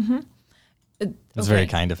 okay. Mm-hmm. That's very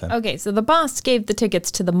kind of him. Okay, so the boss gave the tickets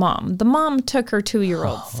to the mom. The mom took her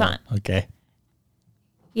 2-year-old son. Okay.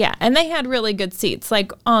 Yeah, and they had really good seats,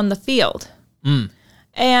 like on the field.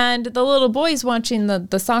 And the little boy's watching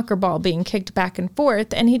the soccer ball being kicked back and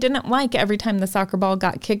forth, and he didn't like every time the soccer ball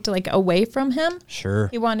got kicked like away from him. Sure.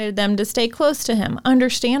 He wanted them to stay close to him.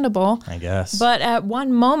 Understandable. I guess. But at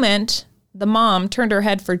one moment, the mom turned her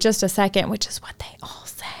head for just a second, which is what they all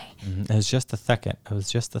say. It was just a second.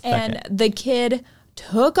 And the kid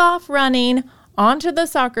took off running onto the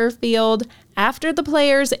soccer field. After the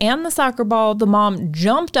players and the soccer ball, the mom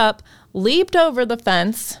jumped up, leaped over the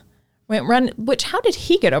fence, went run. Which, how did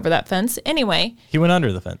he get over that fence? Anyway. He went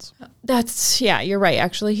under the fence. You're right.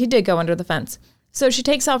 Actually, he did go under the fence. So she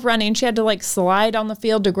takes off running. She had to like slide on the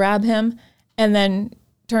field to grab him and then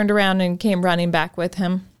turned around and came running back with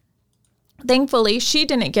him. Thankfully, she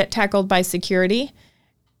didn't get tackled by security.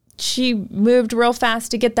 She moved real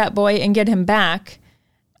fast to get that boy and get him back.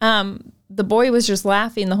 The boy was just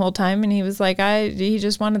laughing the whole time, and he was like, he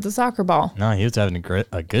just wanted the soccer ball. No, he was having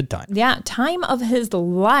a good time. Yeah, time of his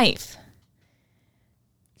life.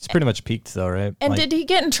 He's pretty much peaked, though, right? And did he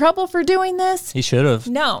get in trouble for doing this? He should have.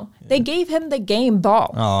 No, they gave him the game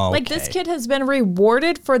ball. Oh, okay. Like, this kid has been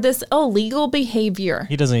rewarded for this illegal behavior.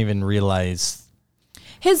 He doesn't even realize.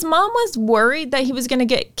 His mom was worried that he was going to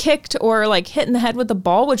get kicked or like hit in the head with the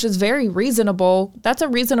ball, which is very reasonable. That's a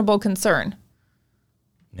reasonable concern.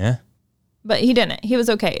 Yeah. But he didn't. He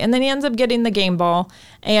was okay. And then he ends up getting the game ball.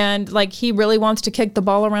 And like, he really wants to kick the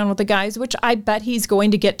ball around with the guys, which I bet he's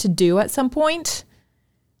going to get to do at some point.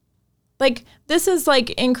 Like, this is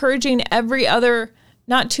like encouraging every other,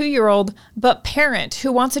 not 2-year-old, but parent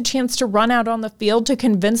who wants a chance to run out on the field to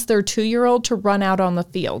convince their 2-year-old to run out on the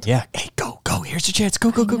field. Yeah. Hey, go. Here's your chance.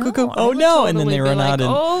 Go. Oh, no. And then they run out and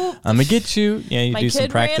I'm going to get you. Yeah, you do some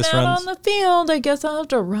practice runs. My kid ran out on the field. I guess I'll have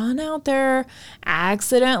to run out there,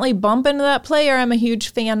 accidentally bump into that player I'm a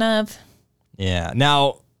huge fan of. Yeah.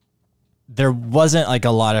 Now, there wasn't like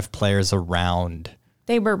a lot of players around.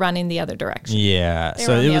 They were running the other direction. Yeah. They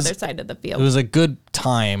were on the other side of the field. It was a good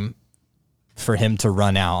time for him to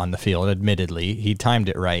run out on the field, admittedly. He timed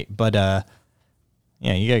it right. But,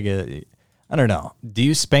 yeah, you got to get... I don't know. Do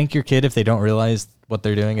you spank your kid if they don't realize what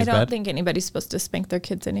they're doing is bad? I don't think anybody's supposed to spank their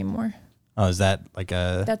kids anymore. Oh, is that like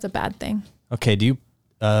a... That's a bad thing. Okay, do you...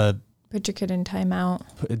 Put your kid in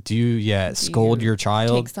timeout. Do you, scold your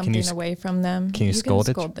child? Take something away from them. Can you scold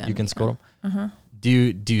it? Them. You can scold them? Uh-huh. Do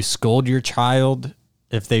you scold your child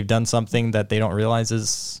if they've done something that they don't realize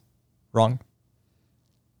is wrong?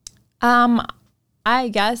 I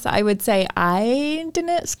guess I would say I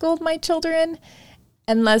didn't scold my children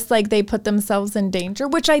unless like they put themselves in danger,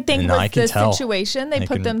 which I think was the situation. They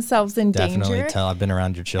put themselves in danger. Definitely tell. I've been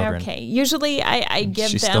around your children. Okay. Usually I give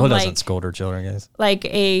she them still doesn't scold her children, guys. Like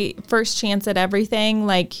a first chance at everything.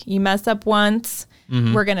 Like, you mess up once,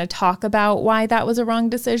 we're going to talk about why that was a wrong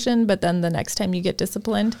decision, but then the next time you get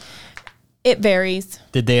disciplined, it varies.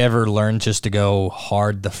 Did they ever learn just to go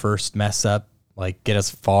hard the first mess up? Like, get as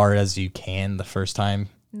far as you can the first time?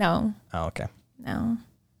 No. Oh, okay. No.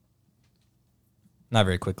 Not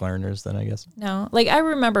very quick learners then, I guess. No. Like, I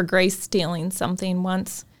remember Grace stealing something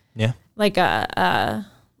once. Yeah. Like a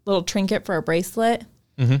little trinket for a bracelet.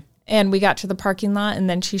 Mm-hmm. And we got to the parking lot, and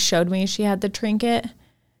then she showed me she had the trinket.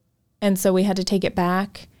 And so we had to take it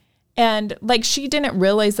back. And like, she didn't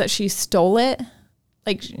realize that she stole it.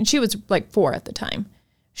 Like, she was like 4 at the time.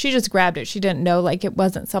 She just grabbed it. She didn't know like it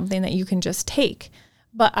wasn't something that you can just take.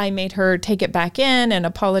 But I made her take it back in and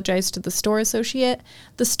apologize to the store associate.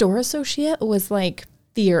 The store associate was like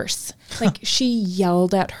fierce. Like, she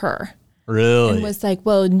yelled at her. Really? And was like,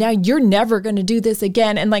 well, now you're never going to do this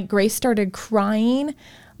again. And like, Grace started crying.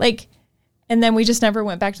 Like, and then we just never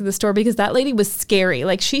went back to the store because that lady was scary.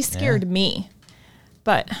 Like, she scared me.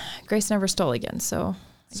 But Grace never stole again. So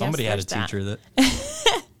somebody had a teacher that.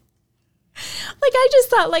 Like, I just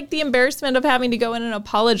thought like the embarrassment of having to go in and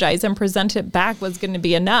apologize and present it back was going to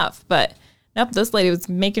be enough. But nope, this lady was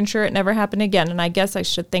making sure it never happened again. And I guess I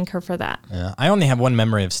should thank her for that. Yeah, I only have one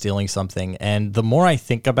memory of stealing something. And the more I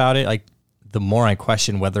think about it, like the more I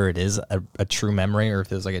question whether it is a true memory or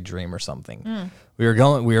if it was like a dream or something. We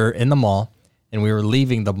were in the mall and we were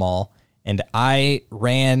leaving the mall. And I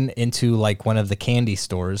ran into like one of the candy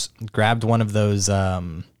stores, grabbed one of those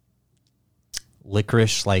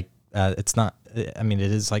licorice, like it's not, I mean,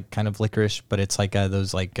 it is like kind of licorice, but it's like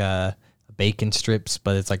those like bacon strips,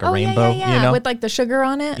 but it's like a rainbow, yeah. you know? With like the sugar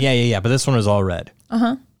on it. Yeah. But this one was all red.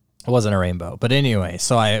 It wasn't a rainbow. But anyway,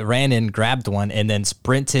 so I ran in, grabbed one, and then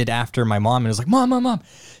sprinted after my mom and was like, Mom,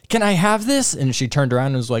 can I have this? And she turned around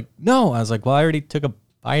and was like, no. I was like, well, I already took a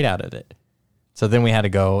bite out of it. So then we had to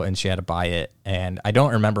go and she had to buy it. And I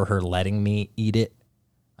don't remember her letting me eat it.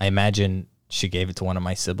 I imagine she gave it to one of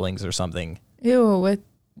my siblings or something. Ew, with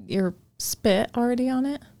your spit already on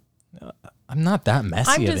it? I'm not that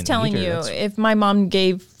messy. I'm just telling you, if my mom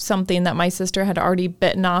gave something that my sister had already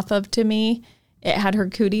bitten off of to me, it had her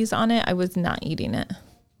cooties on it, I was not eating it.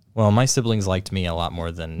 Well, my siblings liked me a lot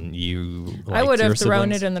more than you liked I would have your thrown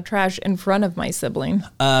siblings. it in the trash in front of my sibling.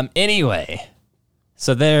 Anyway,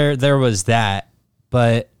 so there was that,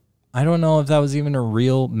 but I don't know if that was even a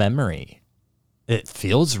real memory. It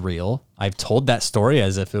feels real. I've told that story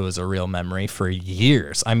as if it was a real memory for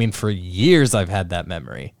years. I mean, for years I've had that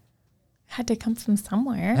memory. Had to come from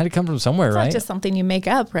somewhere. It had to come from somewhere, It's right? not just something you make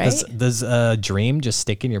up, right? Does a dream just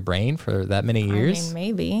stick in your brain for that many years? I mean,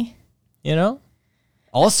 maybe. You know?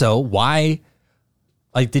 Also, why?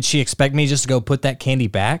 Like, did she expect me just to go put that candy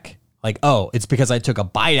back? Like, oh, it's because I took a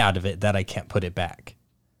bite out of it that I can't put it back.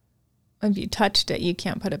 If you touched it, you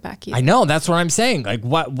can't put it back either. I know. That's what I'm saying. Like,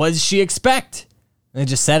 what does she expect? And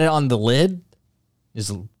just set it on the lid?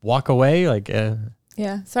 Just walk away? Like,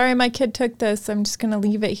 Yeah. Sorry, my kid took this. I'm just going to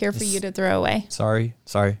leave it here for you to throw away. sorry.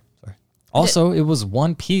 Also, it was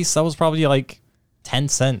one piece. That was probably like 10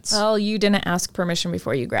 cents. Well, you didn't ask permission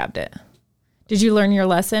before you grabbed it. Did you learn your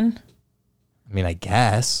lesson? I mean, I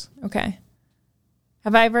guess. Okay.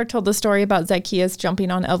 Have I ever told the story about Zacchaeus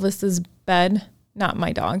jumping on Elvis's bed? Not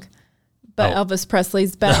my dog, but Elvis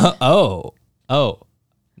Presley's bed. Oh,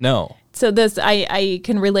 no. So this, I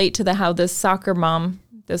can relate to how this mom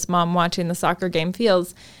watching the soccer game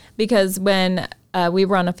feels, because when we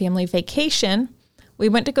were on a family vacation, we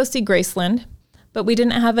went to go see Graceland, but we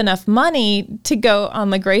didn't have enough money to go on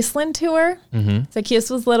the Graceland tour. Mm-hmm. Zacchaeus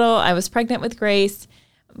was little. I was pregnant with Grace,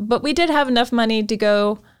 but we did have enough money to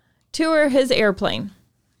go tour his airplane.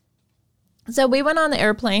 So we went on the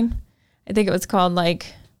airplane. I think it was called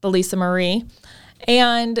like the Lisa Marie,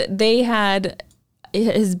 and they had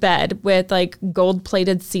his bed with like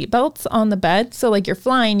gold-plated seatbelts on the bed. So like you're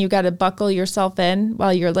flying, you got to buckle yourself in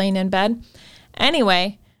while you're laying in bed.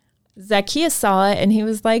 Anyway, Zacchaeus saw it and he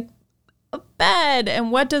was like, a bed. And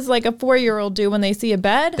what does like a 4-year-old do when they see a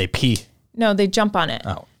bed? They pee. No, they jump on it.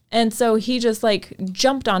 Oh. And so he just like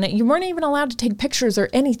jumped on it. You weren't even allowed to take pictures or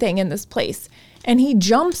anything in this place. And he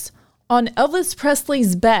jumps on Elvis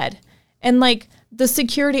Presley's bed. And like the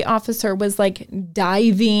security officer was like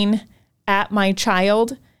diving at my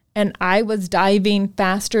child, and I was diving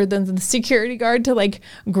faster than the security guard to like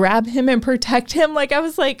grab him and protect him. Like I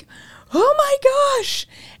was like, oh my gosh.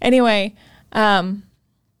 Anyway,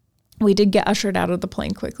 we did get ushered out of the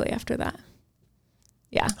plane quickly after that.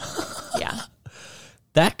 Yeah.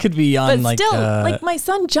 That could be on But still, like my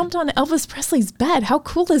son jumped on Elvis Presley's bed. How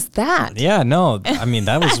cool is that? Yeah, no. I mean,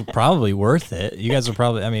 that was probably worth it. You guys were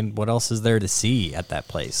probably, I mean, what else is there to see at that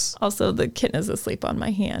place? Also, the kitten is asleep on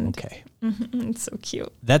my hand. Okay. It's so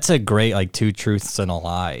cute. That's a great, like, 2 truths and a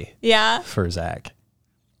lie Yeah. for Zach.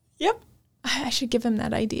 Yep. I should give him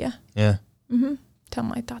that idea. Yeah. Tell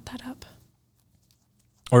him I thought that up.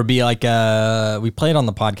 Or be like, we played on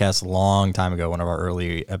the podcast a long time ago, one of our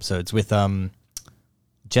early episodes with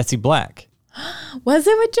Jesse Black. Was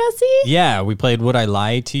it with Jesse? Yeah, we played Would I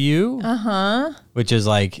Lie to You?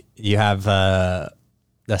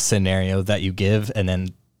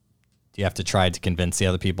 you have to try to convince the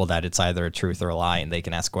other people that it's either a truth or a lie, and they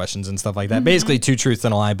can ask questions and stuff like that. Basically, 2 truths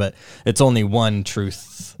and a lie, but it's only 1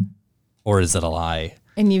 truth, or is it a lie?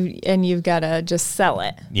 And you've got to just sell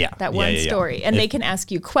it. Yeah. That Yeah, one yeah. story. And they can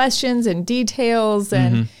ask you questions and details,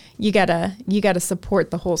 and you gotta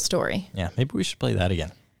support the whole story. Yeah, maybe we should play that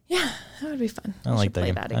again. Yeah, that would be fun. I We like should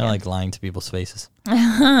play that. again. I like lying to people's faces.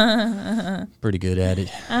 Pretty good at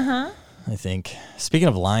it. I think. Speaking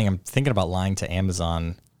of lying, I'm thinking about lying to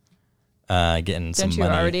Amazon, getting some Don't you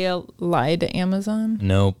money. already lied to Amazon?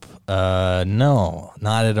 Nope. No,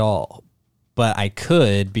 not at all. But I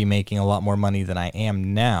could be making a lot more money than I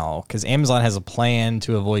am now, because Amazon has a plan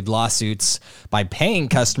to avoid lawsuits by paying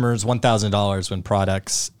customers $1,000 when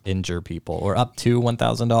products injure people, or up to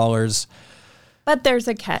 $1,000. But there's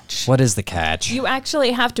a catch. What is the catch? You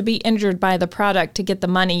actually have to be injured by the product to get the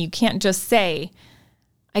money. You can't just say,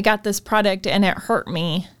 I got this product and it hurt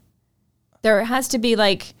me. There has to be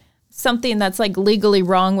like something that's like legally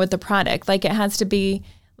wrong with the product. Like it has to be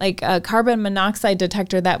like a carbon monoxide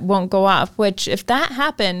detector that won't go off, which if that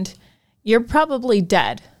happened, you're probably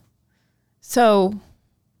dead. So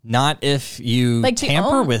Not if you like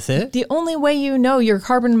tamper with it. The only way you know your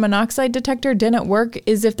carbon monoxide detector didn't work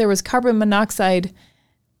is if there was carbon monoxide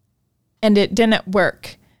and it didn't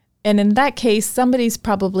work. And in that case, somebody's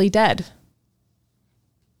probably dead.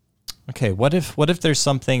 Okay, what if there's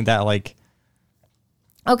something that like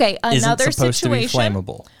Okay, isn't another supposed situation. to be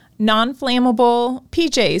flammable? Non-flammable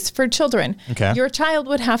PJs for children. Okay. Your child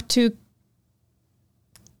would have to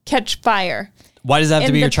catch fire. Why does that have to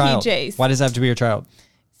in be your the child? PJs. Why does that have to be your child?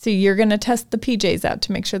 So you're going to test the PJs out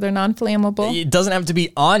to make sure they're non-flammable. It doesn't have to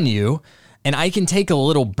be on you, and I can take a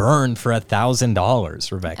little burn for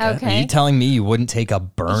 $1,000, Rebecca. Are Okay. you telling me you wouldn't take a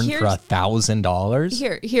burn for Here's-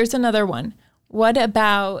 $1,000? Here's another one. What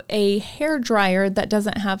about a hair dryer that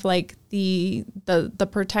doesn't have like the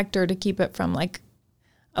protector to keep it from like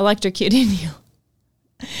electrocuting you?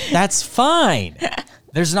 That's fine.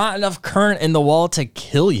 There's not enough current in the wall to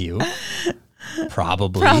kill you.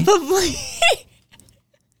 Probably. Probably.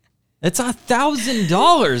 It's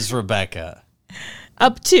 $1,000, Rebecca.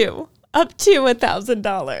 Up to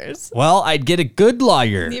 $1,000. Well, I'd get a good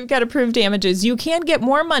lawyer. You've got to prove damages. You can get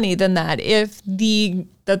more money than that if the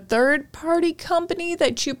third party company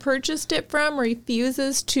that you purchased it from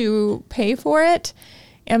refuses to pay for it.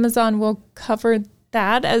 Amazon will cover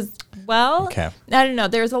that as well. Okay. I don't know.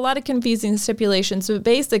 There's a lot of confusing stipulations. So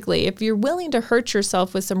basically, if you're willing to hurt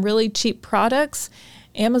yourself with some really cheap products,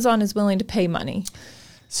 Amazon is willing to pay money.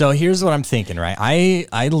 So here's what I'm thinking, right?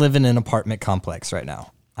 I live in an apartment complex right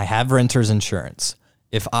now. I have renter's insurance.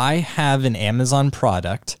 If I have an Amazon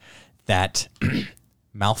product that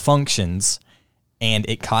malfunctions and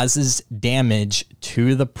it causes damage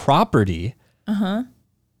to the property,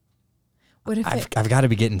 What if I've got to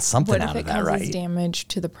be getting something what out if it of that, causes right? damage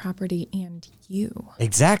to the property and you?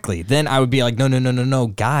 Exactly. Then I would be like, no,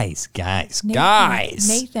 guys.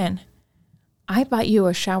 Nathan, I bought you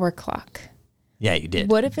a shower clock. Yeah, you did.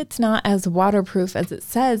 What if it's not as waterproof as it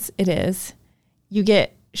says it is? You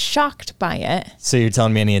get shocked by it. So you're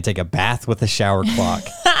telling me I need to take a bath with a shower clock?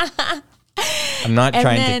 I'm not And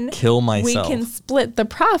trying then to kill myself. we can split the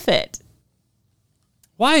profit.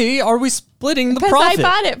 Why are we splitting the Because profit? I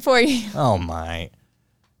bought it for you. Oh my!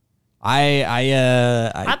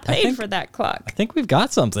 I paid think, for that clock. I think we've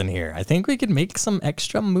got something here. I think we could make some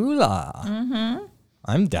extra moolah. Mm-hmm.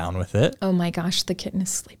 I'm down with it. Oh my gosh, the kitten is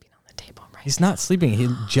sleeping on the table right He's not sleeping. He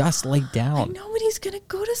just laid down. now. Nobody's going to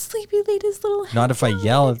go to sleep. He laid his little head Not if I down.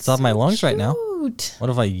 yell. It's off my lungs right now. Cute. What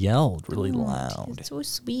if I yelled really loud? It's so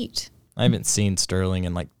sweet. I haven't seen Sterling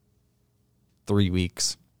in like 3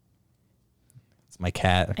 weeks. It's my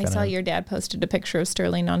cat. I saw your dad posted a picture of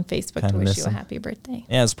Sterling on Facebook to Kinda wish miss you a him. happy birthday.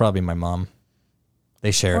 Yeah, it's probably my mom.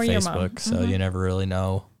 They share Or your mom. Facebook, so you never really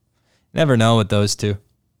know. Never know with those two.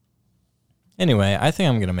 Anyway, I think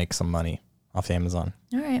I'm going to make some money off Amazon.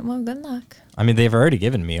 All right, well, good luck. I mean, they've already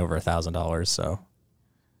given me over $1,000, so.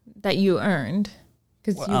 That you earned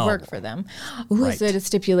because you Well, work for them. Ooh, right. is it a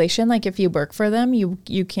stipulation? Like if you work for them, you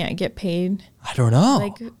can't get paid I don't know.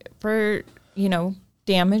 like for,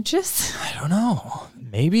 damages? I don't know.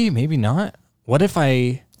 Maybe, maybe not. What if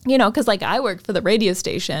I... Because like I work for the radio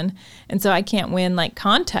station and so I can't win like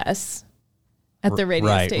contests at the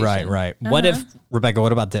radio station. Right. What if, Rebecca,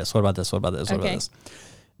 what about this? What about this? What about this? What Okay. about this?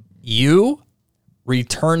 You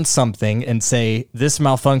return something and say, this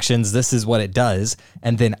malfunctions, this is what it does.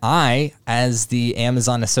 And then I, as the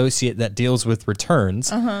Amazon associate that deals with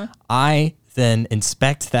returns, I then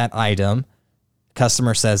inspect that item.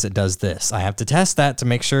 Customer says it does this. I have to test that to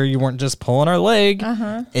make sure you weren't just pulling our leg.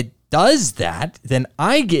 It does that, then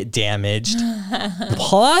I get damaged.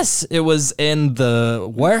 Plus, it was in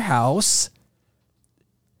the warehouse.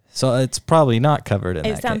 So it's probably not covered in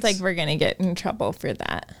that It sounds case. like we're going to get in trouble for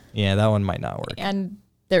that. Yeah, that one might not work. And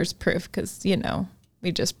there's proof because,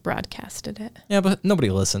 we just broadcasted it. Yeah, but nobody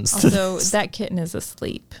listens to Also, this. that kitten is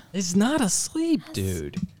asleep. It's not asleep,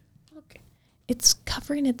 dude. It's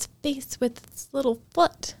covering its face with its little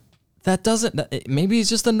foot. That doesn't... Maybe he's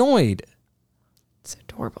just annoyed. It's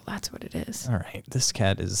adorable. That's what it is. All right, this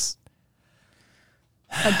cat is...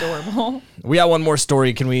 Adorable. We got one more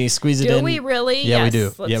story. Can we squeeze it in? Do we really? Yeah, we Yes,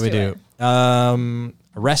 do. let's Yeah, we do do.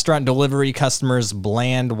 Restaurant delivery customers'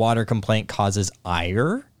 bland water complaint causes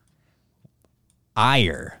ire.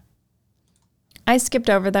 Ire. I skipped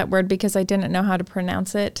over that word because I didn't know how to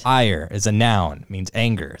pronounce it. Ire is a noun, means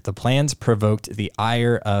anger. The plans provoked the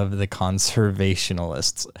ire of the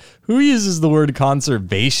conservationists. Who uses the word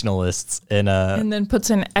conservationists in a... And then puts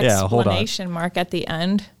an Yeah, hold on. exclamation mark at the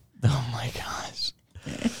end. Oh my gosh.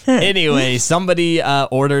 Anyway, somebody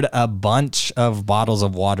ordered a bunch of bottles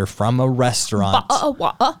of water from a restaurant.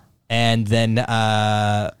 And then...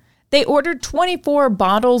 They ordered 24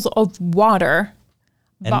 bottles of water.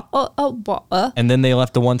 and then they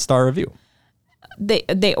left a 1-star review.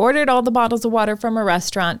 They ordered all the bottles of water from a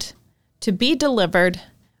restaurant to be delivered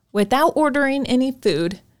without ordering any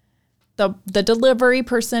food. The delivery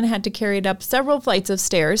person had to carry it up several flights of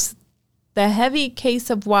stairs. The heavy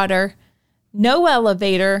case of water, no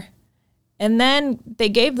elevator, and then they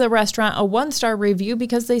gave the restaurant a 1-star review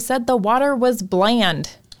because they said the water was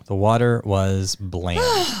bland. The water was bland.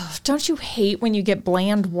 Don't you hate when you get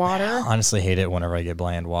bland water? Honestly, hate it whenever I get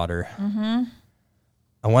bland water. Mm-hmm.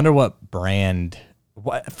 I wonder what brand.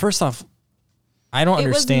 First off, I don't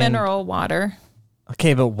understand. It was mineral water.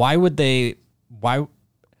 Okay, but why would they? Why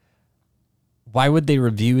would they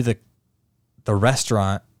review the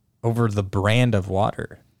restaurant over the brand of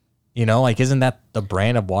water? Isn't that the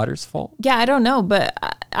brand of water's fault? Yeah, I don't know, but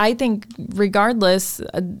I think regardless,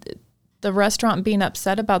 the restaurant being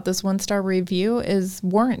upset about this 1-star review is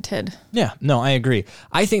warranted. Yeah, no, I agree.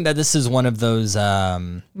 I think that this is one of those...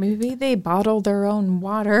 Maybe they bottle their own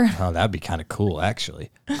water. Oh, that'd be kind of cool,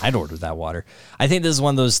 actually. I'd order that water. I think this is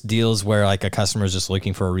one of those deals where a customer is just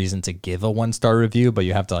looking for a reason to give a 1-star review, but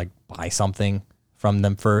you have to buy something from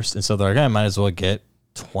them first. And so they're like, I might as well get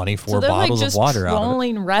 24 bottles of water out of it.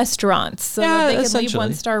 Trolling restaurants so that they can leave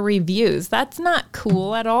 1-star reviews. That's not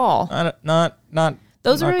cool at all. Not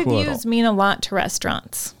Those not cool at reviews all. mean a lot to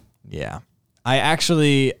restaurants. Yeah. I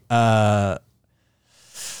actually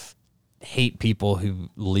hate people who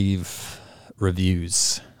leave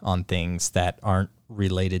reviews on things that aren't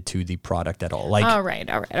related to the product at all. All right.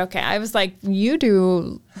 Okay. I was like, you're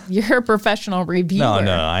a professional reviewer.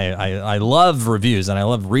 No. I love reviews and I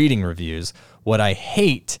love reading reviews. What I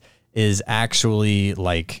hate is actually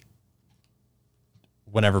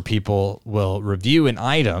whenever people will review an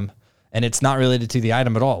item and it's not related to the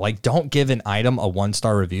item at all. Don't give an item a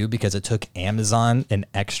 1-star review because it took Amazon an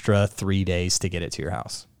extra 3 days to get it to your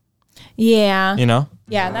house. Yeah.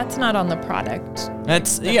 Yeah, that's not on the product.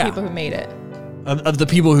 That's The people who made it. Of the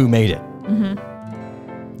people who made it.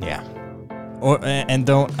 Mm-hmm. Yeah. And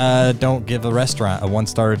don't give a restaurant a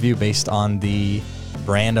 1-star review based on the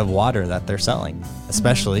brand of water that they're selling,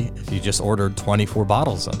 especially if you just ordered 24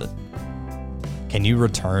 bottles of it. Can you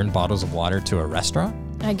return bottles of water to a restaurant?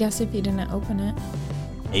 I guess if you didn't open it.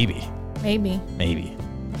 Maybe. Maybe.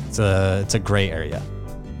 It's a gray area.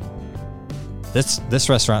 This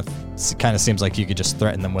restaurant kind of seems like you could just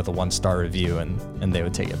threaten them with a 1-star review and they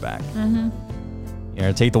would take it back.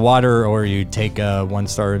 Mm-hmm. Take the water or you take a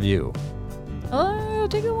 1-star review. Oh,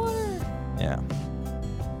 take the water. Yeah.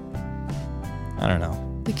 I don't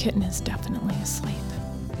know. The kitten is definitely asleep.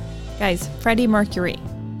 Guys, Freddie Mercury,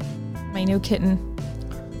 my new kitten,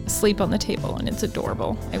 asleep on the table, and it's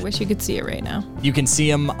adorable. I wish you could see it right now. You can see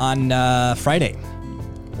him on Friday.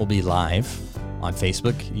 We'll be live on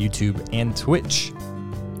Facebook, YouTube, and Twitch.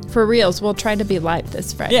 For reals, we'll try to be live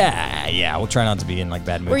this Friday. Yeah. We'll try not to be in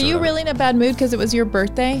bad mood. Were you really in a bad mood because it was your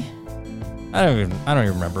birthday? I don't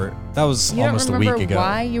even remember it. That was You almost don't a week remember ago.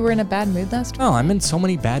 why you were in a bad mood last week? No, I'm in so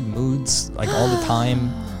many bad moods all the time.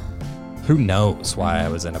 Who knows why I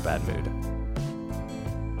was in a bad mood?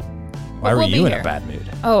 Why were we'll you be in here. a bad mood?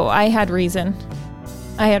 Oh, I had reason.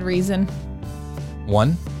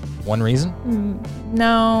 One reason?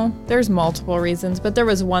 No, there's multiple reasons, but there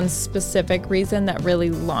was one specific reason that really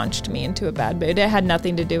launched me into a bad mood. It had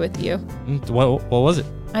nothing to do with you. What was it?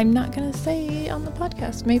 I'm not going to say on the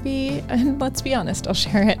podcast. Maybe, and let's be honest, I'll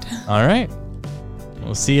share it. All right.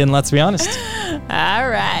 We'll see you in Let's Be Honest. All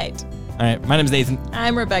right. All right. My name's Nathan.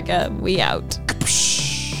 I'm Rebecca. We out.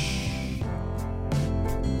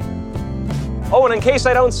 Oh, and in case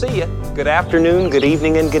I don't see you, good afternoon, good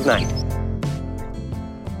evening, and good night.